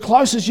being as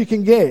close as you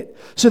can get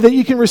so that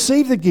you can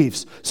receive the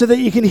gifts, so that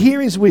you can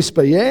hear his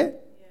whisper, yeah?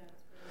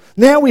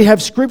 Now we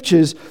have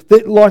scriptures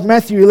that, like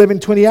Matthew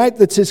 11:28,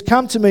 that says,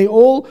 come to me,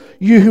 all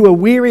you who are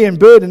weary and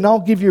burdened, and I'll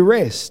give you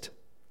rest.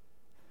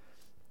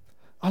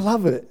 I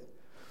love it.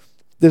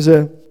 There's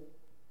a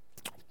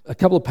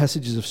couple of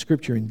passages of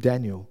scripture in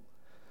Daniel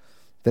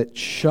that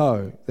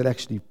show, that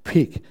actually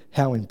pick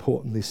how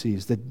important this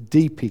is, that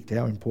depict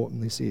how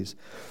important this is.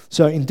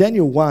 So in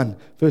Daniel 1,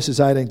 verses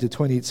 18 to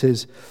 20, it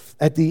says,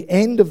 at the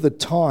end of the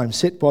time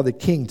set by the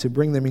king to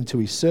bring them into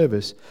his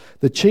service,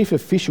 the chief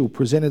official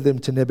presented them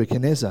to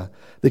Nebuchadnezzar.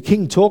 The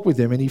king talked with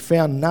them, and he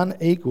found none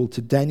equal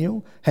to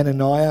Daniel,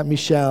 Hananiah,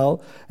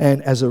 Mishael,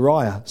 and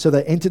Azariah. So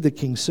they entered the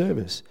king's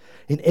service.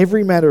 In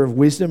every matter of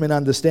wisdom and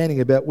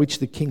understanding about which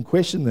the king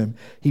questioned them,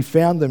 he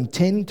found them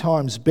 10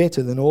 times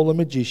better than all the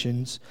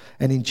magicians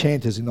and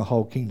enchanters in the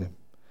whole kingdom.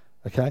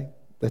 Okay?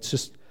 That's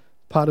just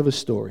part of a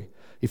story.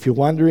 If you're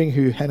wondering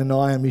who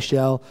Hananiah,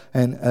 Mishael,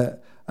 and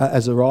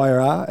Azariah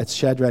are, it's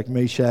Shadrach,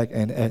 Meshach,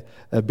 and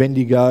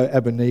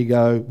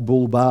Abednego,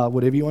 Bulbar,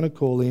 whatever you want to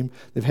call him.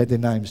 They've had their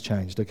names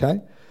changed,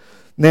 okay?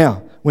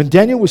 Now, when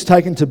Daniel was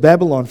taken to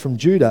Babylon from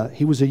Judah,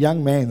 he was a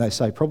young man, they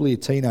say, probably a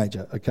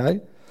teenager,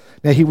 okay?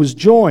 Now, he was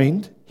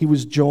joined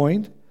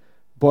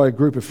by a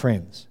group of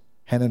friends,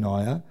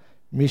 Hananiah,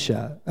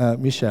 Mishael,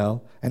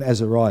 and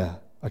Azariah,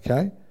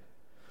 okay?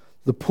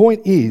 The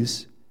point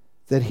is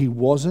that he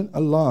wasn't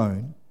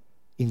alone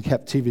in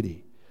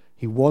captivity.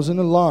 He wasn't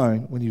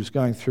alone when he was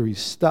going through his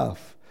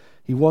stuff.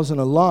 He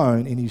wasn't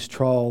alone in his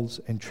trials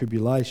and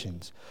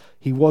tribulations.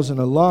 He wasn't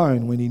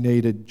alone when he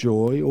needed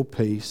joy or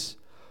peace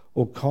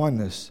or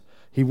kindness.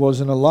 He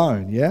wasn't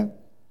alone, yeah?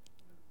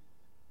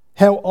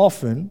 How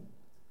often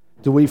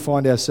do we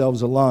find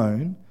ourselves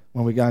alone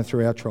when we're going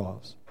through our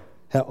trials?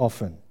 How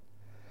often?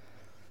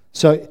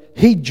 So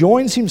he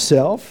joins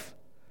himself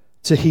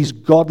to his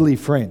godly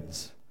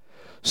friends.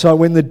 So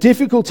when the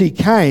difficulty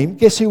came,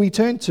 guess who he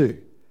turned to?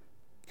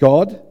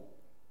 God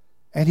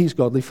and his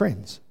godly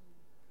friends.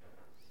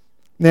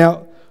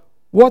 Now,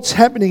 what's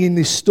happening in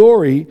this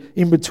story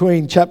in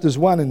between chapters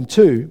 1 and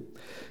 2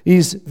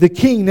 is the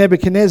king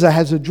Nebuchadnezzar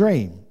has a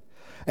dream,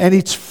 and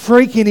it's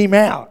freaking him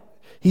out.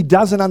 He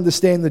doesn't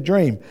understand the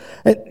dream.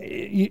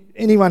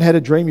 Anyone had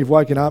a dream, you've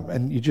woken up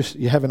and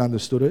you haven't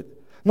understood it?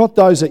 Not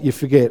those that you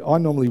forget. I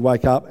normally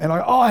wake up and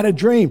I had a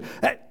dream.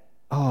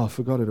 I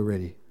forgot it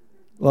already.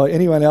 Like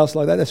anyone else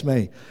like that? That's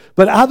me.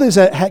 But others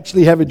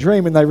actually have a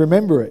dream and they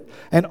remember it.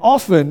 And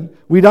often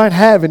we don't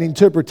have an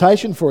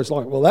interpretation for it. It's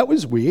like, well, that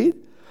was weird.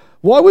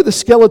 Why were the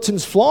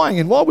skeletons flying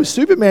and why was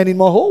Superman in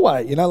my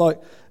hallway? You know, like,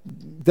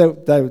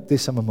 they're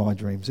some of my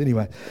dreams.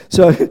 Anyway,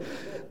 so...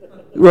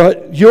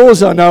 Right,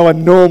 yours I know are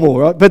normal,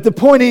 right? But the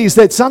point is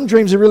that some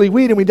dreams are really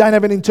weird and we don't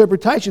have an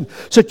interpretation.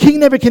 So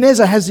King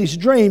Nebuchadnezzar has this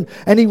dream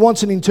and he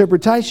wants an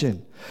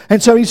interpretation.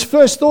 And so his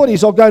first thought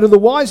is, I'll go to the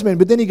wise men.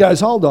 But then he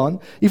goes, hold on.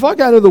 If I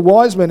go to the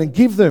wise men and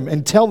give them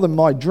and tell them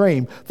my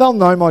dream, they'll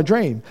know my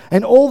dream.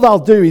 And all they'll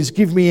do is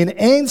give me an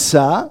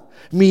answer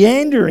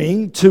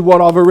meandering to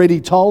what I've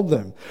already told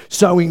them.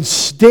 So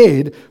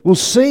instead, we'll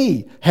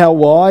see how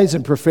wise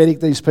and prophetic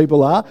these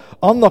people are.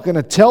 I'm not going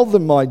to tell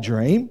them my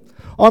dream.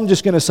 I'm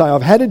just going to say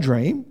I've had a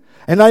dream.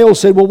 And they all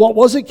said, well, what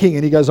was it, King?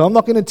 And he goes, I'm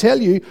not going to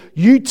tell you.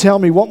 You tell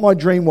me what my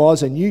dream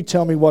was and you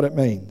tell me what it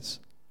means.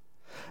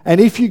 And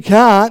if you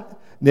can't,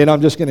 then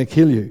I'm just going to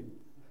kill you.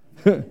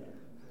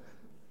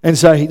 And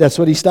so that's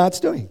what he starts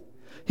doing.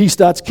 He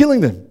starts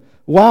killing them,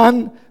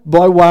 one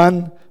by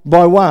one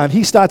by one.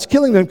 He starts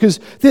killing them because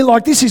they're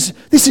like, this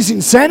is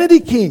insanity,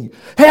 King.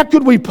 How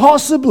could we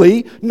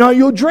possibly know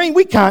your dream?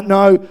 We can't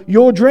know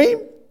your dream.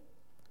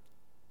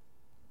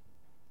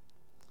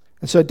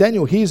 And so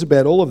Daniel hears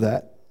about all of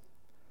that.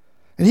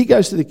 And he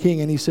goes to the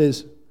king and he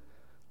says,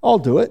 I'll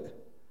do it.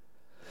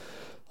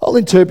 I'll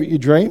interpret your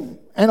dream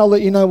and I'll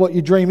let you know what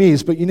your dream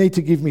is, but you need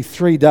to give me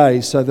 3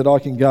 days so that I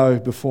can go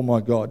before my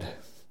God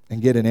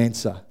and get an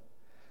answer.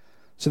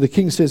 So the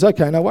king says,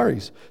 okay, no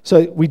worries.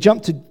 So we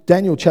jump to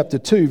Daniel chapter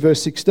 2,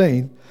 verse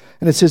 16,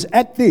 and it says,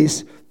 at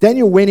this,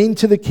 Daniel went in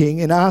to the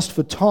king and asked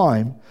for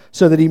time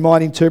so that he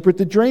might interpret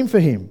the dream for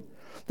him.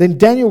 Then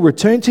Daniel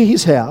returned to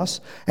his house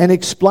and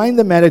explained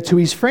the matter to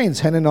his friends,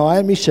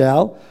 Hananiah,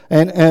 Mishael,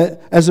 and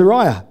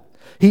Azariah.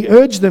 He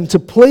urged them to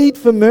plead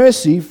for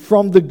mercy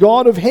from the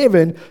God of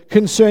heaven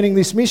concerning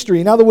this mystery.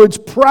 In other words,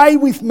 pray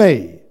with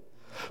me.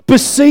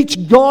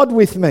 Beseech God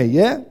with me,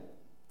 yeah?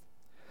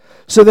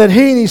 So that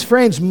he and his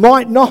friends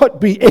might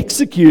not be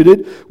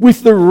executed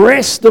with the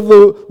rest of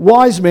the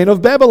wise men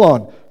of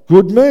Babylon.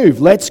 Good move.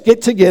 Let's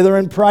get together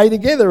and pray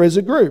together as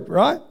a group,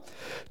 right?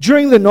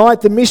 During the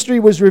night, the mystery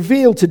was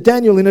revealed to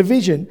Daniel in a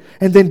vision,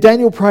 and then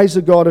Daniel praised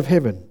the God of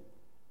heaven.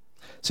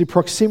 See,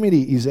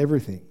 proximity is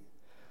everything.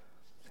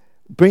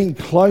 Being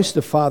close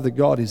to Father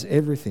God is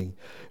everything.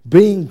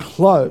 Being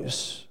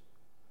close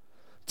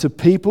to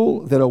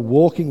people that are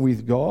walking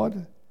with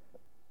God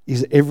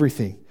is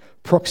everything.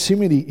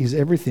 Proximity is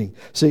everything.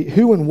 See,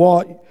 who and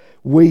what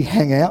we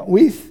hang out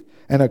with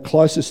and are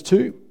closest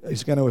to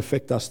is going to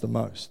affect us the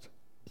most.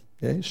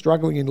 Yeah?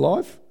 Struggling in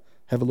life?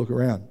 Have a look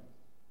around.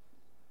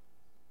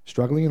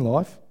 Struggling in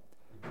life?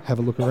 Have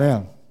a look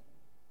around.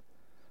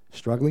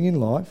 Struggling in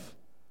life?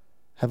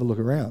 Have a look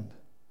around.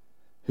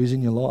 Who's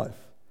in your life?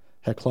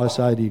 How close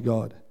are you to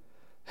God?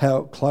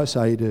 How close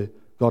are you to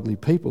godly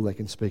people that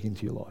can speak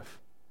into your life?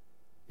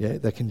 Yeah,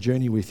 that can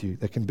journey with you,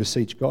 that can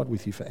beseech God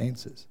with you for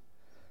answers.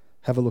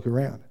 Have a look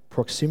around.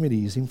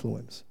 Proximity is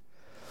influence.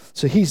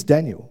 So here's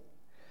Daniel.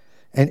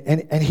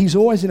 And he's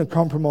always in a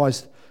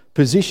compromised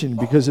position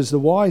because as the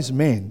wise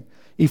men,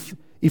 if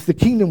the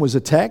kingdom was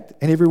attacked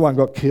and everyone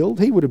got killed,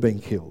 he would have been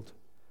killed.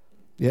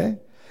 Yeah?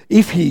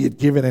 If he had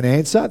given an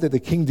answer that the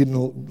king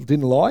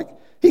didn't like,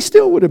 he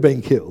still would have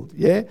been killed.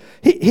 Yeah?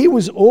 He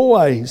was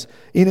always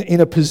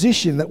in a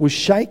position that was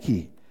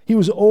shaky. He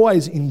was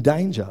always in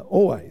danger,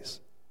 always.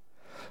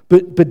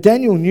 But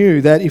Daniel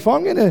knew that if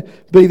I'm going to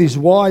be this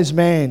wise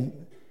man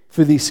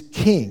for this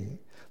king,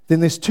 then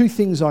there's two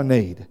things I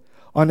need.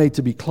 I need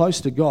to be close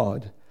to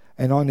God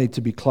and I need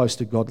to be close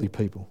to godly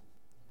people.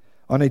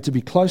 I need to be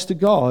close to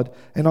God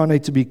and I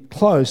need to be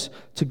close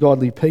to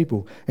godly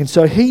people. And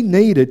so he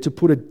needed to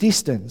put a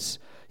distance,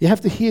 you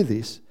have to hear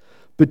this,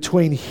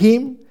 between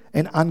him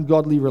and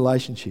ungodly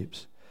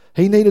relationships.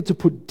 He needed to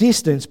put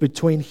distance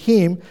between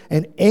him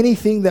and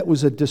anything that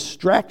was a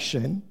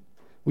distraction.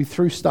 We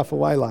threw stuff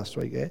away last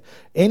week, yeah?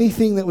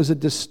 Anything that was a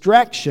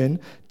distraction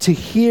to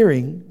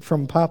hearing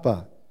from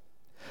Papa.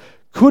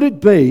 Could it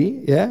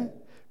be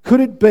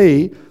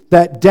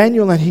that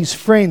Daniel and his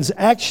friends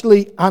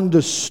actually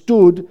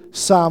understood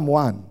Psalm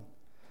 1?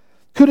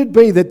 Could it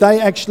be that they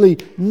actually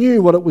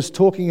knew what it was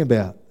talking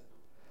about?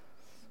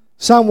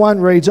 Psalm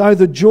 1 reads, "Oh,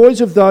 the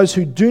joys of those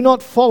who do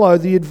not follow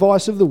the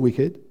advice of the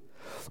wicked,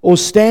 or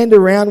stand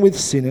around with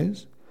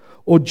sinners,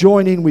 or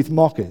join in with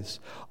mockers."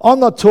 I'm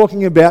not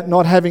talking about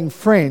not having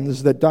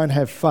friends that don't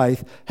have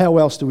faith. How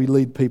else do we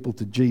lead people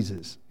to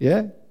Jesus?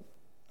 Yeah?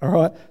 All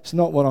right? It's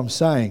not what I'm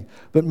saying.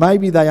 But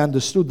maybe they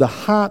understood the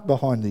heart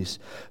behind this.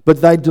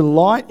 But they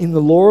delight in the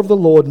law of the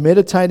Lord,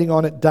 meditating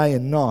on it day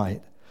and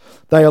night.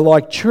 They are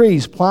like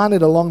trees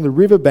planted along the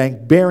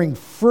riverbank bearing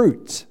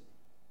fruit.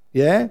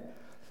 Yeah?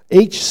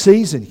 Each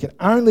season, you can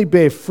only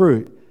bear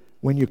fruit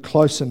when you're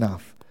close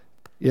enough.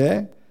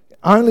 Yeah?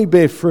 Only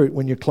bear fruit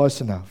when you're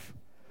close enough.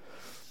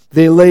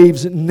 Their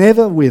leaves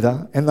never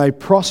wither and they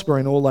prosper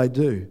in all they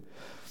do.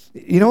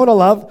 You know what I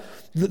love?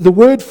 The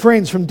word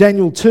friends from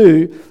Daniel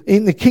 2,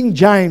 in the King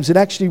James, it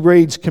actually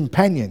reads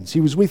companions. He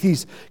was with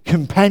his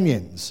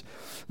companions.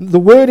 The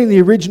word in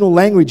the original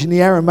language, in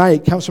the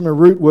Aramaic, comes from a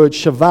root word,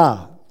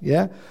 shavah.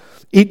 Yeah?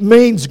 It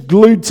means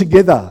glued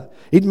together.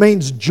 It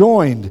means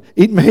joined.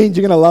 It means,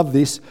 you're going to love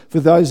this, for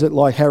those that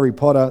like Harry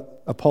Potter,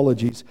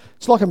 apologies.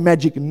 It's like a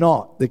magic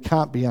knot that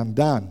can't be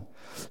undone.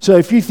 So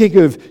if you think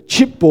of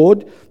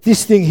chipboard,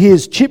 this thing here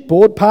is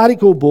chipboard,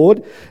 particle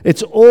board.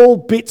 It's all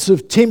bits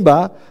of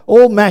timber,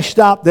 all mashed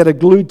up that are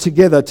glued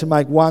together to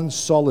make one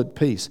solid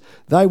piece.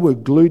 They were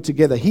glued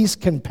together. His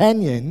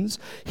companions,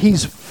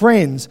 his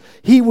friends,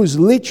 he was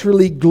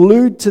literally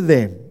glued to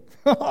them.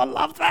 I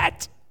love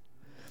that.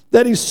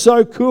 That is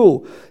so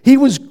cool. He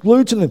was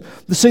glued to them.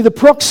 See, the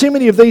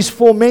proximity of these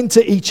four men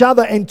to each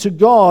other and to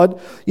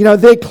God,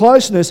 their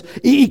closeness,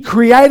 he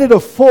created a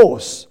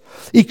force.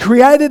 He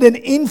created an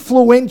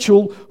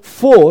influential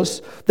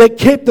force that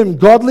kept them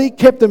godly,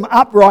 kept them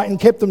upright, and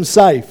kept them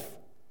safe.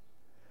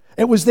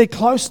 It was their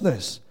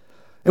closeness.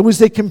 It was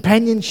their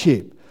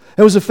companionship.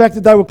 It was the fact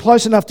that they were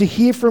close enough to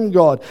hear from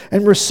God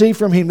and receive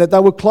from Him, that they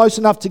were close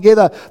enough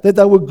together, that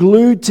they were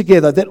glued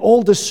together, that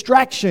all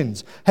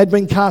distractions had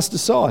been cast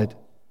aside.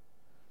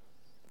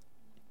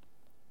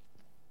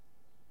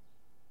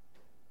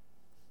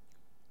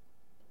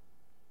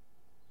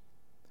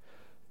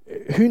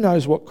 Who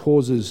knows what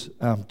causes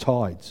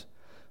tides,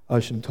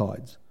 ocean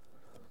tides?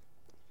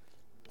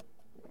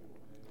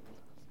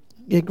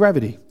 Yeah,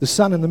 gravity, the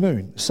sun and the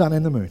moon.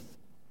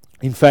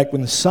 In fact,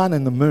 when the sun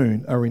and the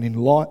moon are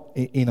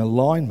in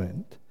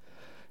alignment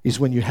is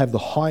when you have the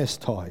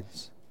highest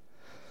tides.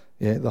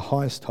 Yeah, the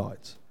highest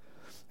tides.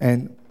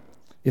 And,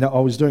 I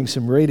was doing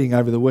some reading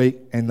over the week,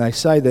 and they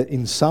say that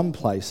in some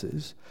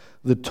places,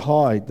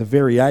 the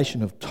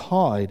variation of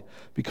tide,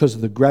 because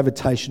of the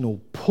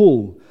gravitational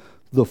pull,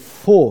 the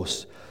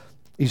force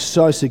is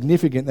so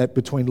significant that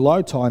between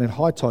low tide and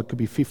high tide could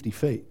be 50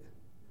 feet.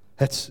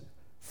 That's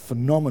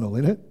phenomenal,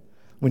 isn't it?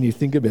 When you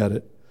think about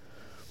it.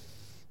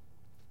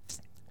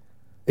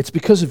 It's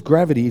because of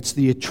gravity. It's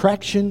the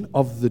attraction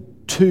of the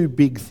two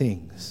big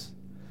things,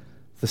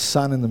 the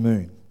sun and the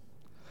moon.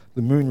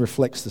 The moon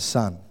reflects the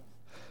sun.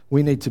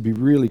 We need to be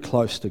really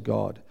close to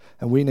God,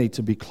 and we need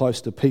to be close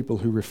to people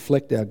who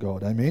reflect our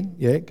God. Amen?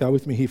 Yeah, go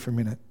with me here for a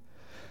minute.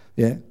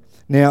 Yeah.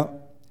 Now,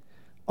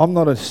 I'm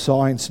not a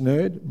science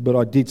nerd, but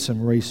I did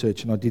some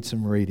research and I did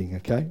some reading,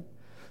 okay?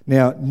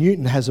 Now,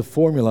 Newton has a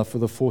formula for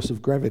the force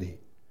of gravity.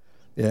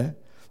 Yeah?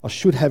 I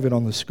should have it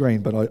on the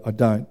screen, but I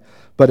don't.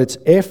 But it's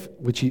F,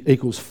 which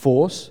equals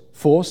force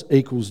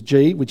equals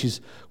G, which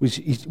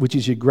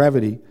is your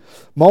gravity,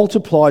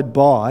 multiplied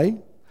by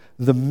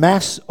the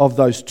mass of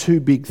those two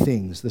big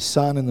things, the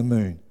sun and the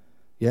moon.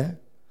 Yeah?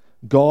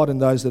 God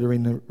and those that are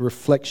in the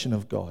reflection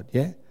of God.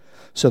 Yeah?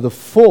 So the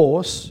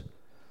force,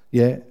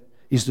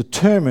 is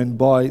determined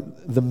by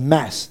the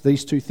mass,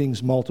 these two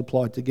things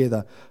multiplied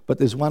together. But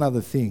there's one other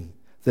thing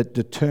that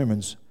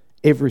determines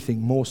everything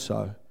more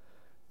so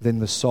than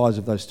the size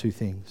of those two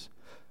things.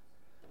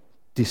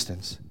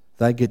 Distance.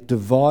 They get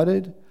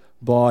divided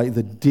by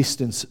the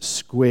distance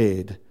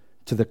squared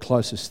to the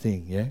closest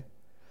thing, yeah?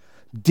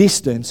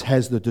 Distance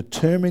has the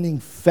determining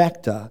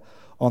factor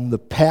on the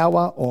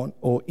power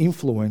or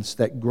influence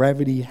that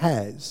gravity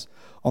has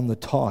on the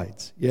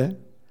tides, yeah?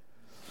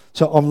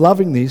 So I'm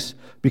loving this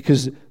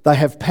because they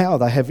have power,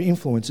 they have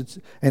influence,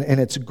 and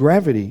it's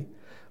gravity,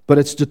 but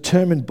it's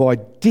determined by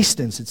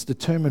distance, it's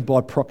determined by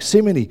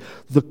proximity.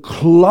 The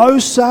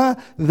closer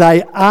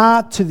they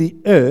are to the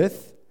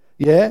earth,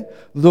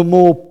 the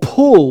more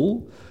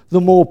pull,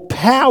 the more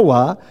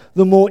power,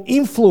 the more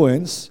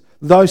influence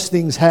those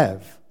things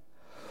have.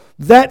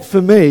 That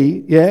for me,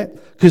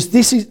 because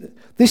this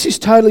is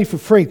totally for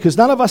free, because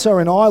none of us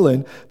are an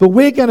island, but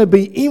we're going to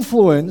be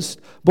influenced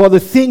by the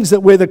things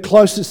that we're the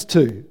closest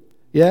to.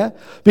 Yeah?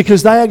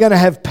 Because they are going to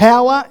have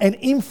power and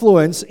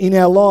influence in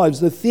our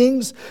lives. The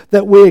things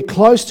that we're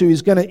close to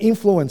is going to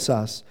influence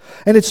us.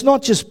 And it's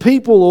not just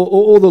people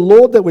or the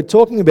Lord that we're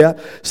talking about.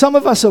 Some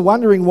of us are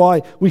wondering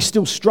why we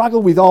still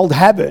struggle with old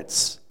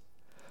habits,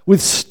 with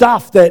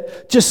stuff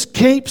that just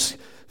keeps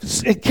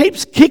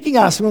kicking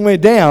us when we're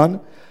down.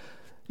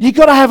 You've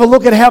got to have a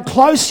look at how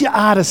close you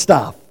are to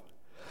stuff.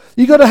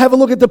 You've got to have a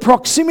look at the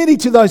proximity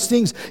to those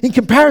things in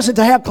comparison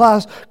to how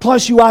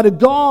close you are to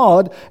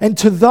God and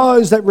to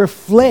those that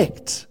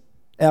reflect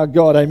our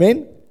God.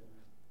 Amen?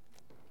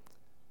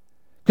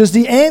 Because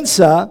the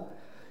answer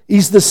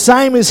is the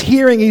same as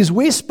hearing His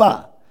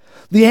whisper.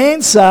 The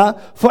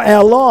answer for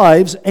our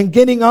lives and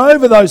getting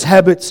over those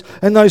habits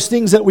and those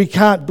things that we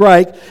can't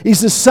break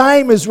is the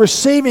same as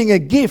receiving a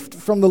gift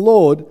from the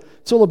Lord.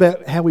 It's all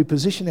about how we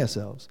position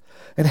ourselves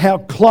and how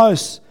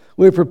close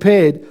we're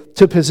prepared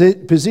to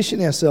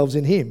position ourselves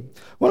in Him.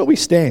 Why don't we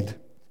stand?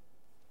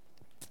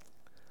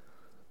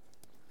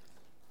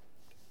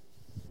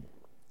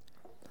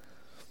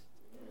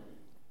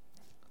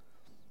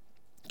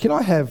 Can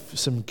I have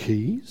some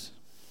keys?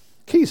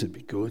 Keys would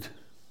be good.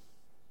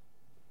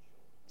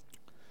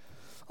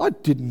 I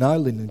didn't know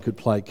Lyndon could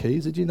play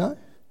keys. Did you know?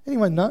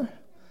 Anyone know?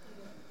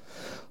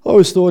 I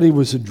always thought he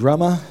was a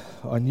drummer.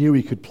 I knew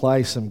he could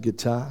play some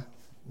guitar.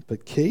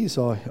 But keys,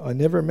 I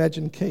never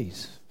imagined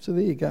keys. So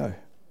there you go.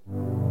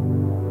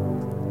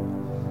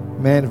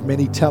 Man of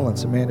many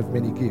talents, a man of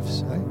many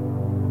gifts. Eh?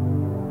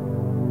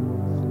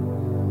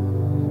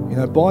 You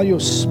know, by your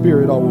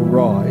Spirit I will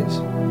rise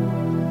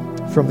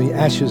from the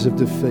ashes of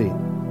defeat.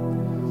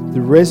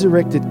 The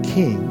resurrected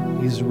King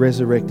is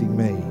resurrecting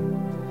me.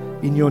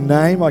 In your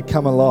name I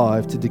come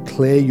alive to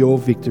declare your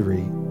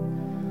victory.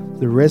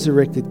 The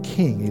resurrected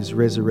King is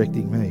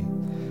resurrecting me.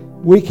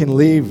 We can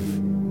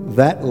live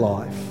that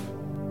life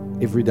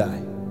every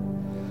day.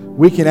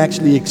 We can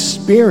actually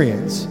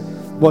experience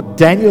what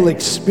Daniel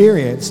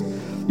experienced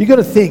You've got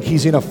to think,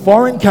 he's in a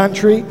foreign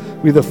country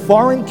with a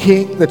foreign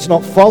king that's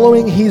not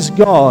following his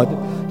God.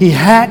 He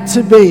had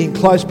to be in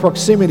close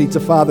proximity to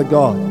Father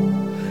God.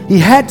 He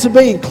had to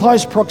be in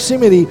close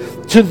proximity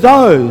to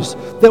those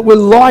that were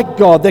like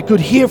God, that could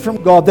hear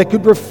from God, that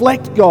could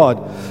reflect God.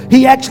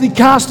 He actually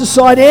cast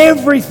aside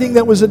everything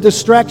that was a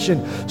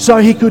distraction so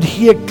he could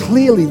hear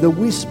clearly the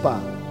whisper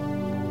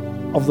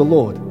of the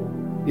Lord.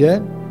 Yeah?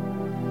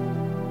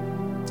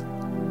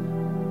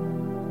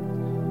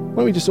 Why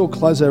don't we just all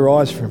close our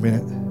eyes for a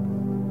minute?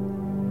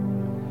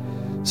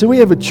 So we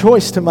have a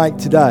choice to make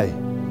today.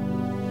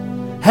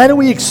 How do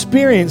we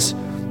experience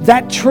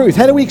that truth?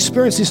 How do we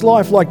experience this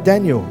life like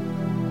Daniel?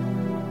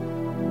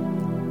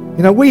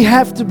 You know, we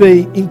have to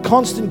be in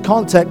constant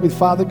contact with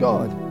Father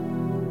God.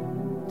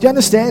 Do you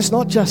understand? It's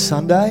not just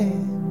Sunday.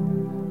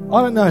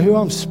 I don't know who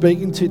I'm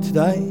speaking to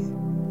today.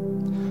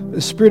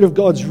 The Spirit of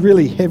God's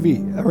really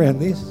heavy around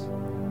this.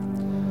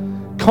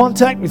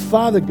 Contact with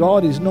Father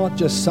God is not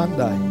just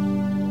Sunday.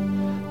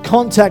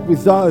 Contact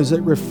with those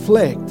that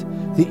reflect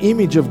the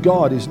image of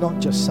God is not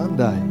just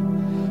Sunday.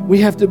 We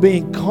have to be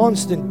in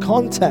constant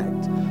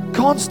contact,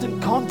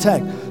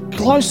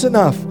 close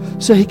enough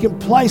so he can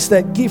place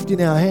that gift in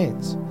our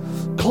hands.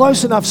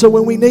 Close enough so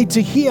when we need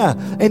to hear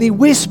and he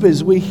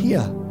whispers, we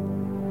hear.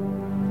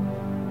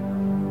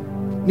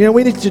 You know,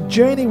 we need to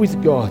journey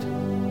with God.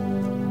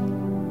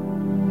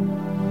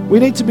 We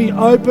need to be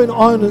open,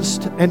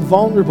 honest, and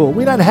vulnerable.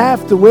 We don't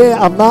have to wear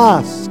a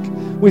mask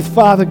with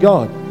Father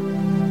God.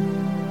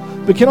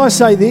 But can I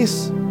say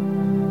this?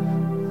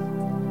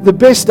 The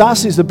best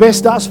us is the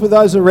best us for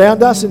those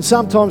around us, and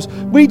sometimes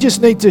we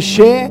just need to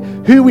share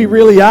who we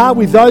really are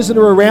with those that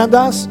are around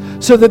us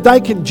so that they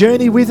can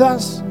journey with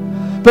us,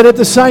 but at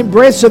the same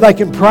breath so they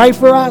can pray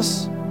for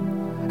us,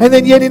 and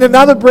then yet in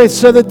another breath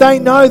so that they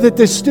know that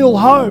there's still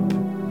hope.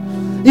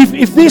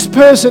 If this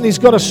person has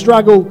got a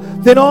struggle,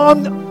 then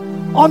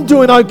I'm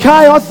doing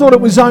okay. I thought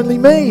it was only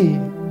me.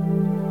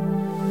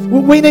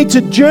 We need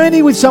to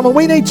journey with someone.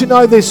 We need to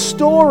know their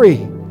story.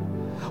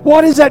 Why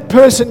does that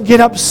person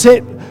get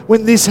upset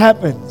when this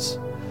happens?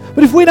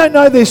 But if we don't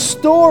know their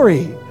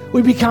story,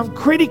 we become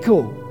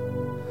critical.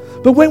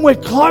 But when we're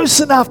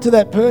close enough to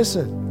that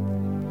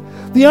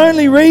person, the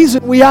only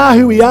reason we are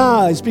who we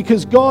are is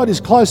because God is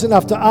close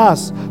enough to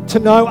us to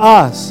know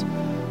us.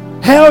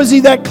 How is he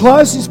that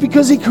close? It's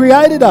because he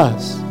created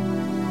us.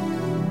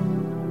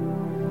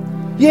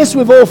 Yes,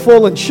 we've all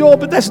fallen short,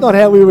 but that's not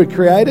how we were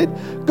created.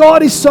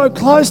 God is so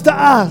close to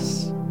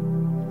us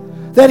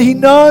that he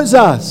knows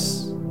us.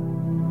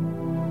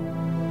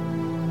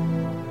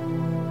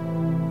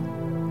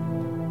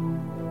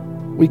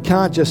 We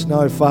can't just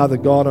know Father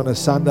God on a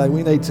Sunday.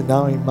 We need to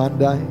know him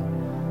Monday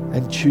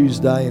and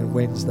Tuesday and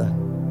Wednesday.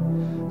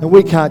 And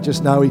we can't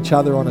just know each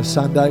other on a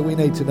Sunday. We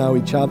need to know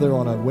each other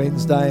on a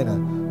Wednesday and a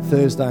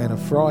Thursday and a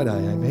Friday.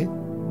 Amen.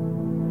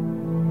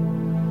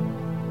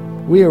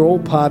 We are all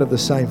part of the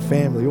same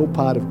family, all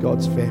part of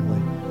God's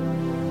family.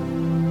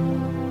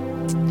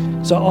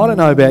 So I don't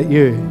know about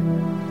you,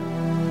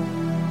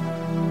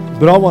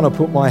 but I want to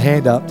put my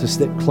hand up to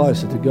step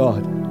closer to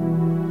God.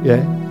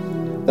 Yeah?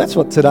 That's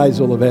what today's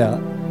all about.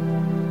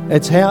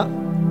 It's how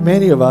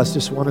many of us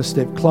just want to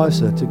step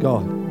closer to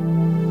God.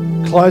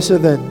 Closer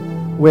than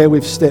where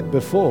we've stepped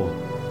before.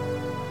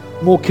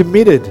 More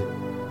committed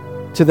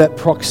to that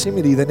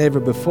proximity than ever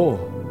before.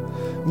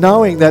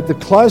 Knowing that the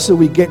closer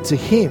we get to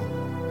him,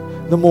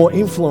 the more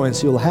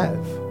influence he'll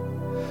have.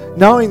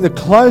 Knowing the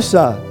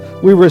closer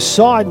we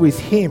reside with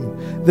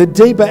him, the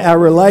deeper our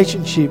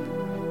relationship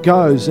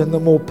goes and the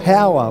more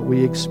power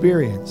we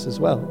experience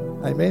as well.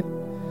 Amen.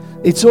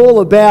 It's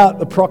all about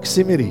the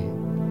proximity.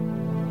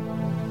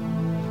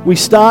 We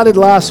started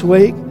last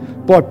week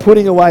by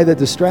putting away the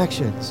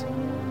distractions.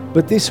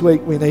 But this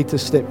week we need to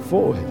step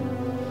forward.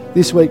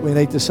 This week we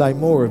need to say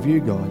more of you,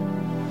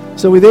 God.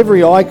 So with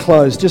every eye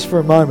closed, just for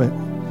a moment,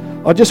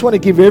 I just want to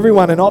give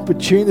everyone an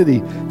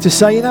opportunity to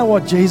say, you know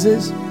what,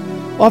 Jesus?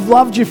 I've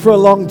loved you for a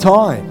long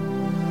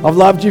time. I've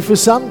loved you for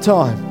some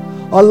time.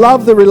 I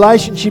love the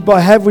relationship I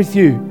have with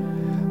you.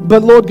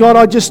 But Lord God,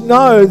 I just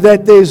know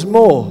that there's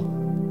more.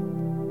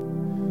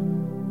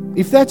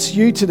 If that's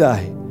you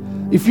today,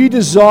 if you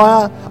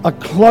desire a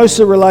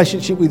closer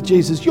relationship with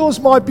Jesus, yours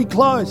might be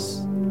close.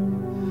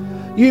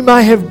 You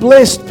may have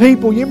blessed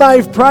people. You may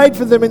have prayed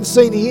for them and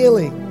seen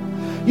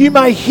healing. You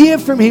may hear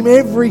from him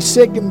every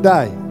second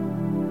day.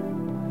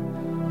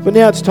 But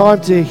now it's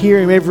time to hear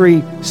him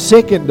every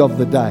second of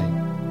the day.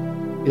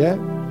 Yeah?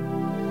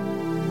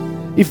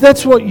 If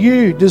that's what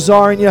you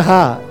desire in your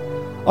heart,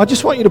 I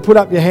just want you to put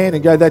up your hand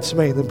and go, that's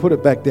me, and then put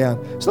it back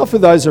down. It's not for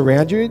those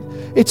around you.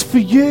 It's for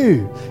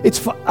you. It's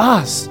for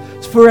us.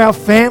 It's for our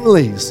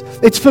families.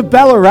 It's for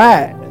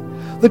Ballarat.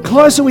 The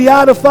closer we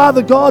are to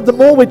Father God, the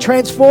more we're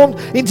transformed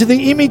into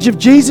the image of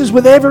Jesus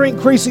with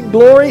ever-increasing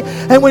glory.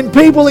 And when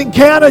people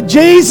encounter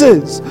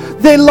Jesus,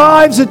 their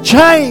lives are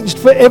changed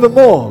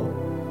forevermore.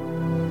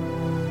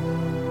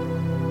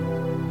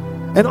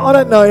 And I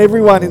don't know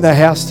everyone in the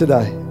house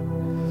today,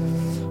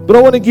 but I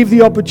want to give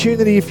the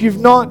opportunity, if you've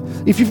not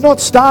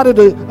started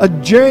a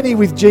journey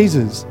with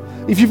Jesus,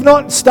 if you've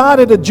not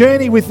started a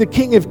journey with the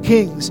King of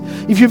Kings,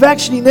 if you've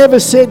actually never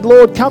said,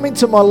 Lord, come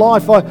into my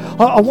life,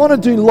 I want to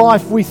do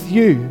life with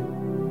you.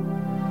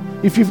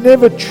 If you've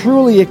never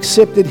truly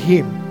accepted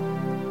Him,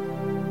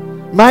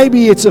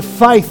 maybe it's a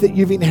faith that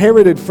you've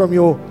inherited from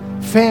your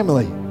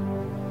family.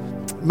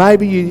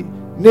 Maybe you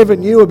never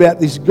knew about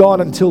this God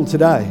until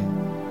today.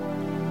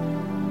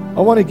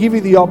 I want to give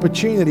you the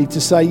opportunity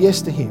to say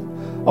yes to Him.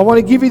 I want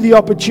to give you the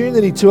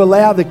opportunity to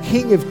allow the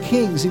King of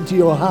Kings into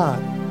your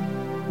heart,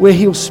 where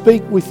He'll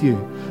speak with you,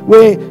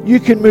 where you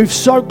can move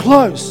so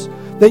close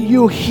that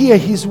you'll hear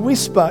His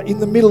whisper in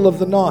the middle of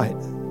the night.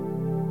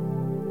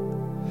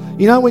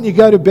 You know, when you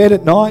go to bed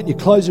at night, you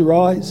close your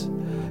eyes,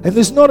 and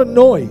there's not a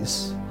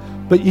noise,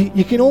 but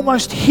you can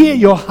almost hear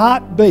your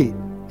heart beat,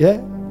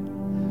 yeah?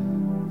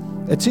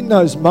 It's in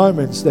those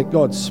moments that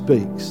God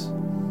speaks,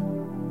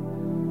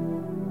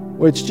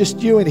 where it's just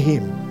you and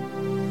Him.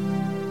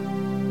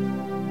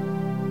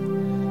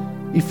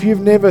 If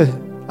you've never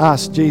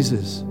asked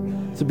Jesus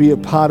to be a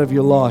part of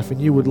your life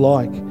and you would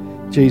like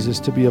Jesus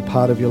to be a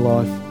part of your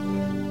life,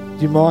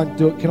 do you mind?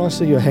 Can I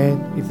see your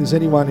hand? If there's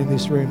anyone in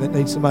this room that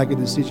needs to make a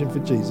decision for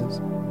Jesus.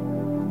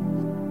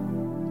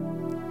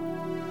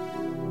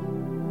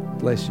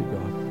 Bless you,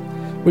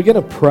 God. We're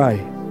going to pray.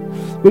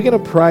 We're going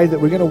to pray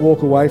that we're going to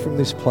walk away from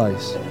this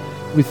place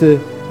with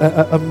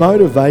a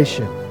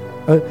motivation,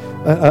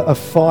 a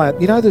fire.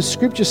 You know, the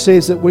scripture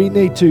says that we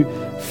need to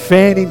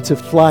fan into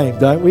flame,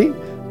 don't we?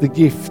 The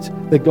gift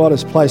that God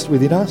has placed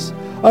within us.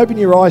 Open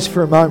your eyes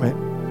for a moment.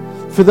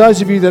 For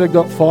those of you that have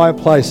got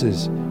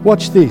fireplaces,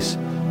 watch this.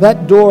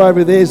 That door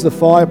over there is the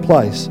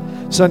fireplace.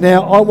 So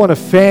now I want to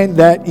fan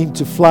that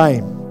into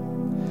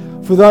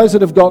flame. For those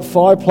that have got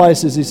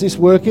fireplaces, is this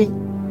working?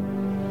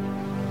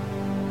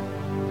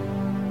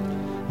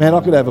 Man, I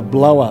could have a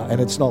blower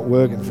and it's not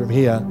working from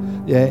here.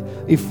 Yeah,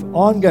 if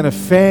I'm going to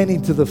fan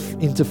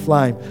into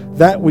flame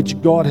that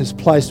which God has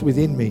placed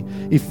within me,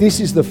 if this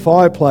is the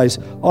fireplace,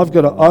 I've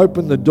got to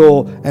open the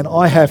door and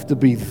I have to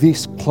be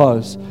this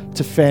close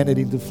to fan it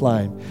into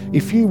flame.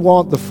 If you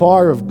want the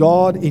fire of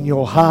God in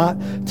your heart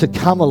to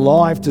come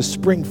alive, to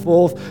spring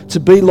forth, to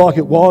be like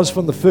it was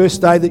from the first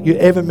day that you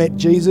ever met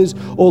Jesus,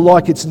 or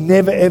like it's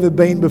never ever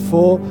been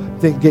before,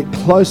 then get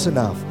close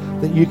enough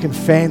that you can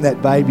fan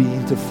that baby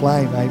into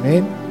flame.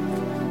 Amen?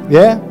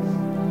 Yeah?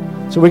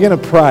 So we're going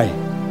to pray.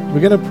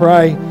 We're going to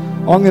pray.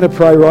 I'm going to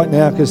pray right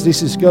now because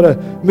this has got to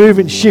move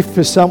and shift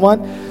for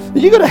someone. Have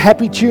you got a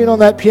happy tune on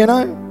that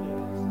piano?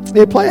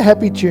 Yeah, play a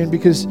happy tune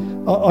because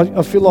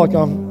I feel like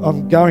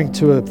I'm going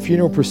to a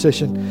funeral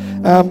procession.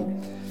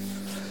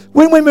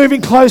 When we're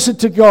moving closer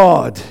to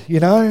God, you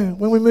know,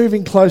 when we're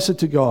moving closer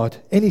to God,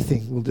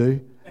 anything will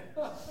do.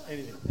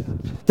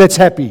 That's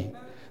happy.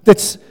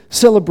 That's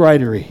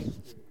celebratory.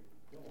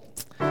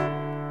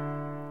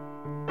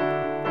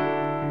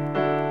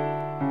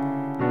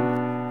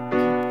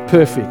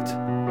 Perfect.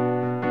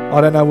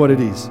 I don't know what it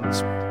is.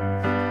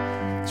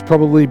 It's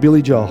probably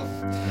Billy Joel.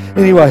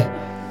 Anyway,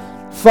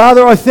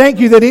 Father, I thank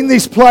you that in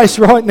this place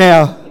right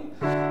now,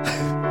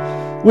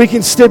 we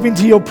can step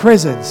into your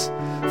presence.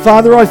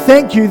 Father, I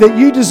thank you that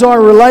you desire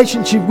a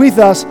relationship with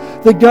us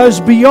that goes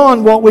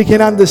beyond what we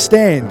can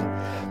understand.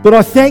 But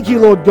I thank you,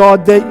 Lord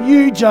God, that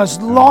you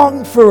just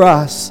long for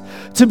us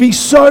to be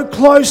so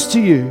close to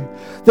you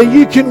that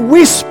you can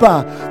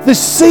whisper the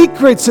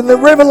secrets and the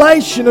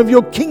revelation of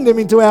your kingdom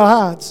into our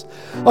hearts.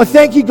 I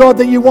thank you, God,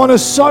 that you want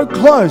us so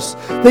close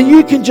that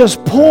you can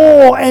just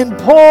pour and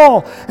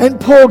pour and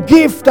pour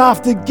gift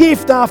after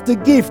gift after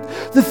gift.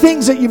 The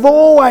things that you've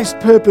always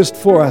purposed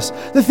for us,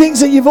 the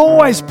things that you've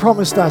always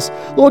promised us.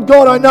 Lord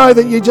God, I know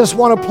that you just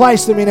want to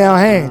place them in our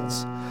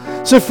hands.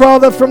 So,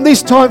 Father, from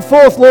this time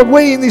forth, Lord,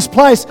 we in this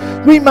place,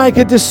 we make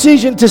a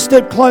decision to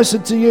step closer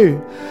to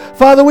you.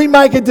 Father, we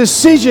make a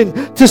decision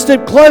to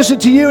step closer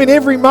to you in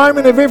every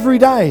moment of every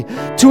day,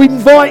 to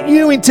invite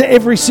you into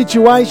every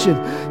situation,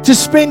 to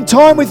spend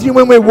time with you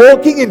when we're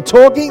walking and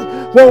talking,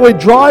 while we're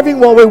driving,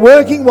 while we're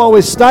working, while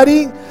we're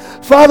studying.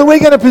 Father, we're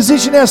going to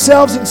position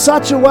ourselves in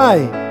such a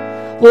way,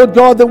 Lord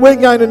God, that we're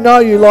going to know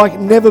you like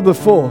never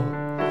before.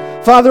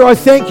 Father, I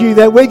thank you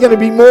that we're going to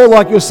be more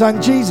like your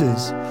Son,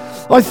 Jesus.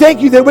 I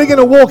thank you that we're going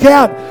to walk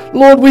out,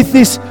 Lord, with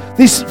this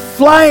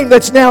flame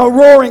that's now a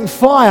roaring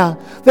fire,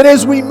 that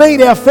as we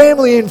meet our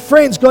family and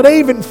friends, God,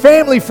 even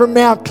family from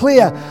Mount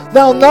Clear,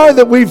 they'll know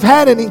that we've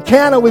had an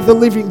encounter with the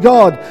living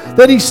God,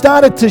 that He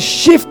started to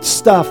shift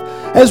stuff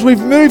as we've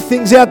moved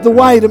things out the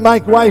way to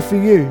make way for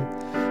you.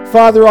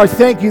 Father, I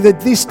thank you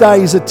that this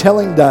day is a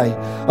telling day.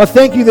 I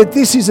thank you that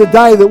this is a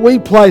day that we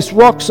place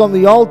rocks on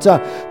the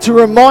altar to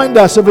remind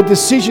us of a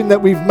decision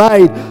that we've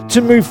made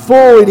to move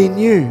forward in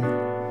you.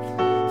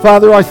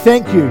 Father, I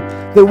thank you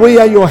that we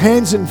are your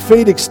hands and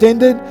feet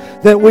extended,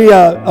 that we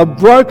are a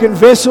broken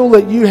vessel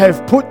that you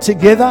have put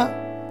together,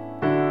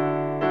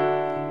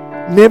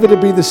 never to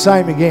be the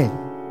same again.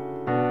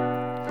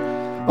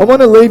 I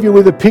want to leave you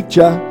with a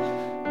picture.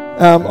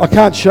 I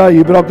can't show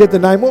you, but I'll get the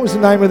name. What was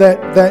the name of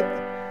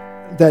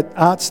that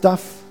art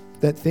stuff,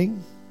 that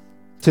thing?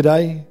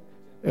 Today,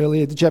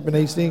 earlier, the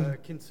Japanese thing?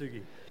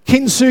 Kintsugi.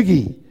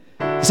 Kintsugi.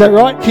 Is that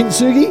right?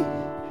 Kintsugi?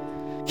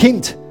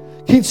 Kint.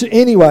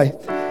 Anyway,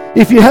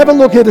 if you have a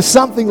look at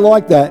something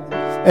like that,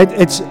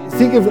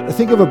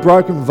 think of a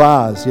broken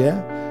vase,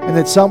 yeah? And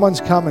that someone's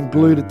come and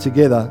glued it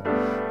together,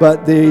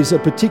 but there's a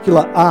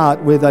particular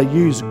art where they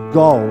use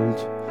gold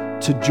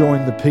to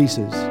join the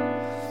pieces.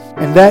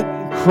 And that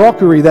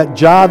crockery, that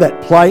jar,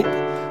 that plate,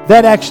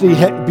 that actually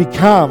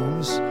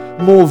becomes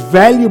more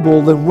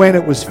valuable than when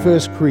it was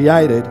first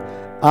created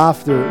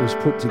after it was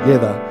put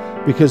together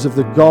because of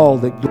the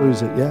gold that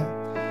glues it,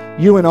 yeah?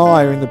 You and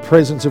I are in the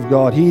presence of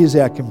God. He is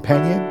our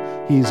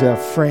companion. He is our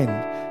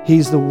friend.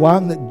 He's the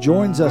one that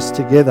joins us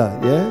together,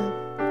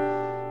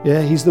 yeah?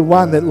 Yeah, He's the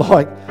one that,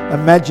 like a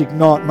magic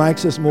knot,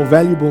 makes us more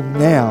valuable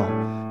now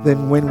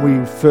than when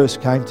we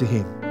first came to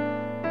Him.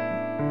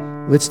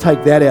 Let's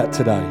take that out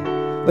today.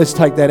 Let's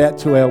take that out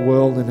to our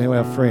world and to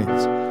our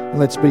friends. And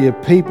let's be a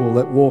people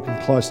that walk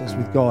in closeness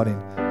with God in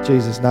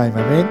Jesus' name.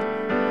 Amen.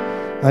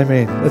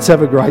 Amen. Let's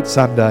have a great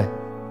Sunday.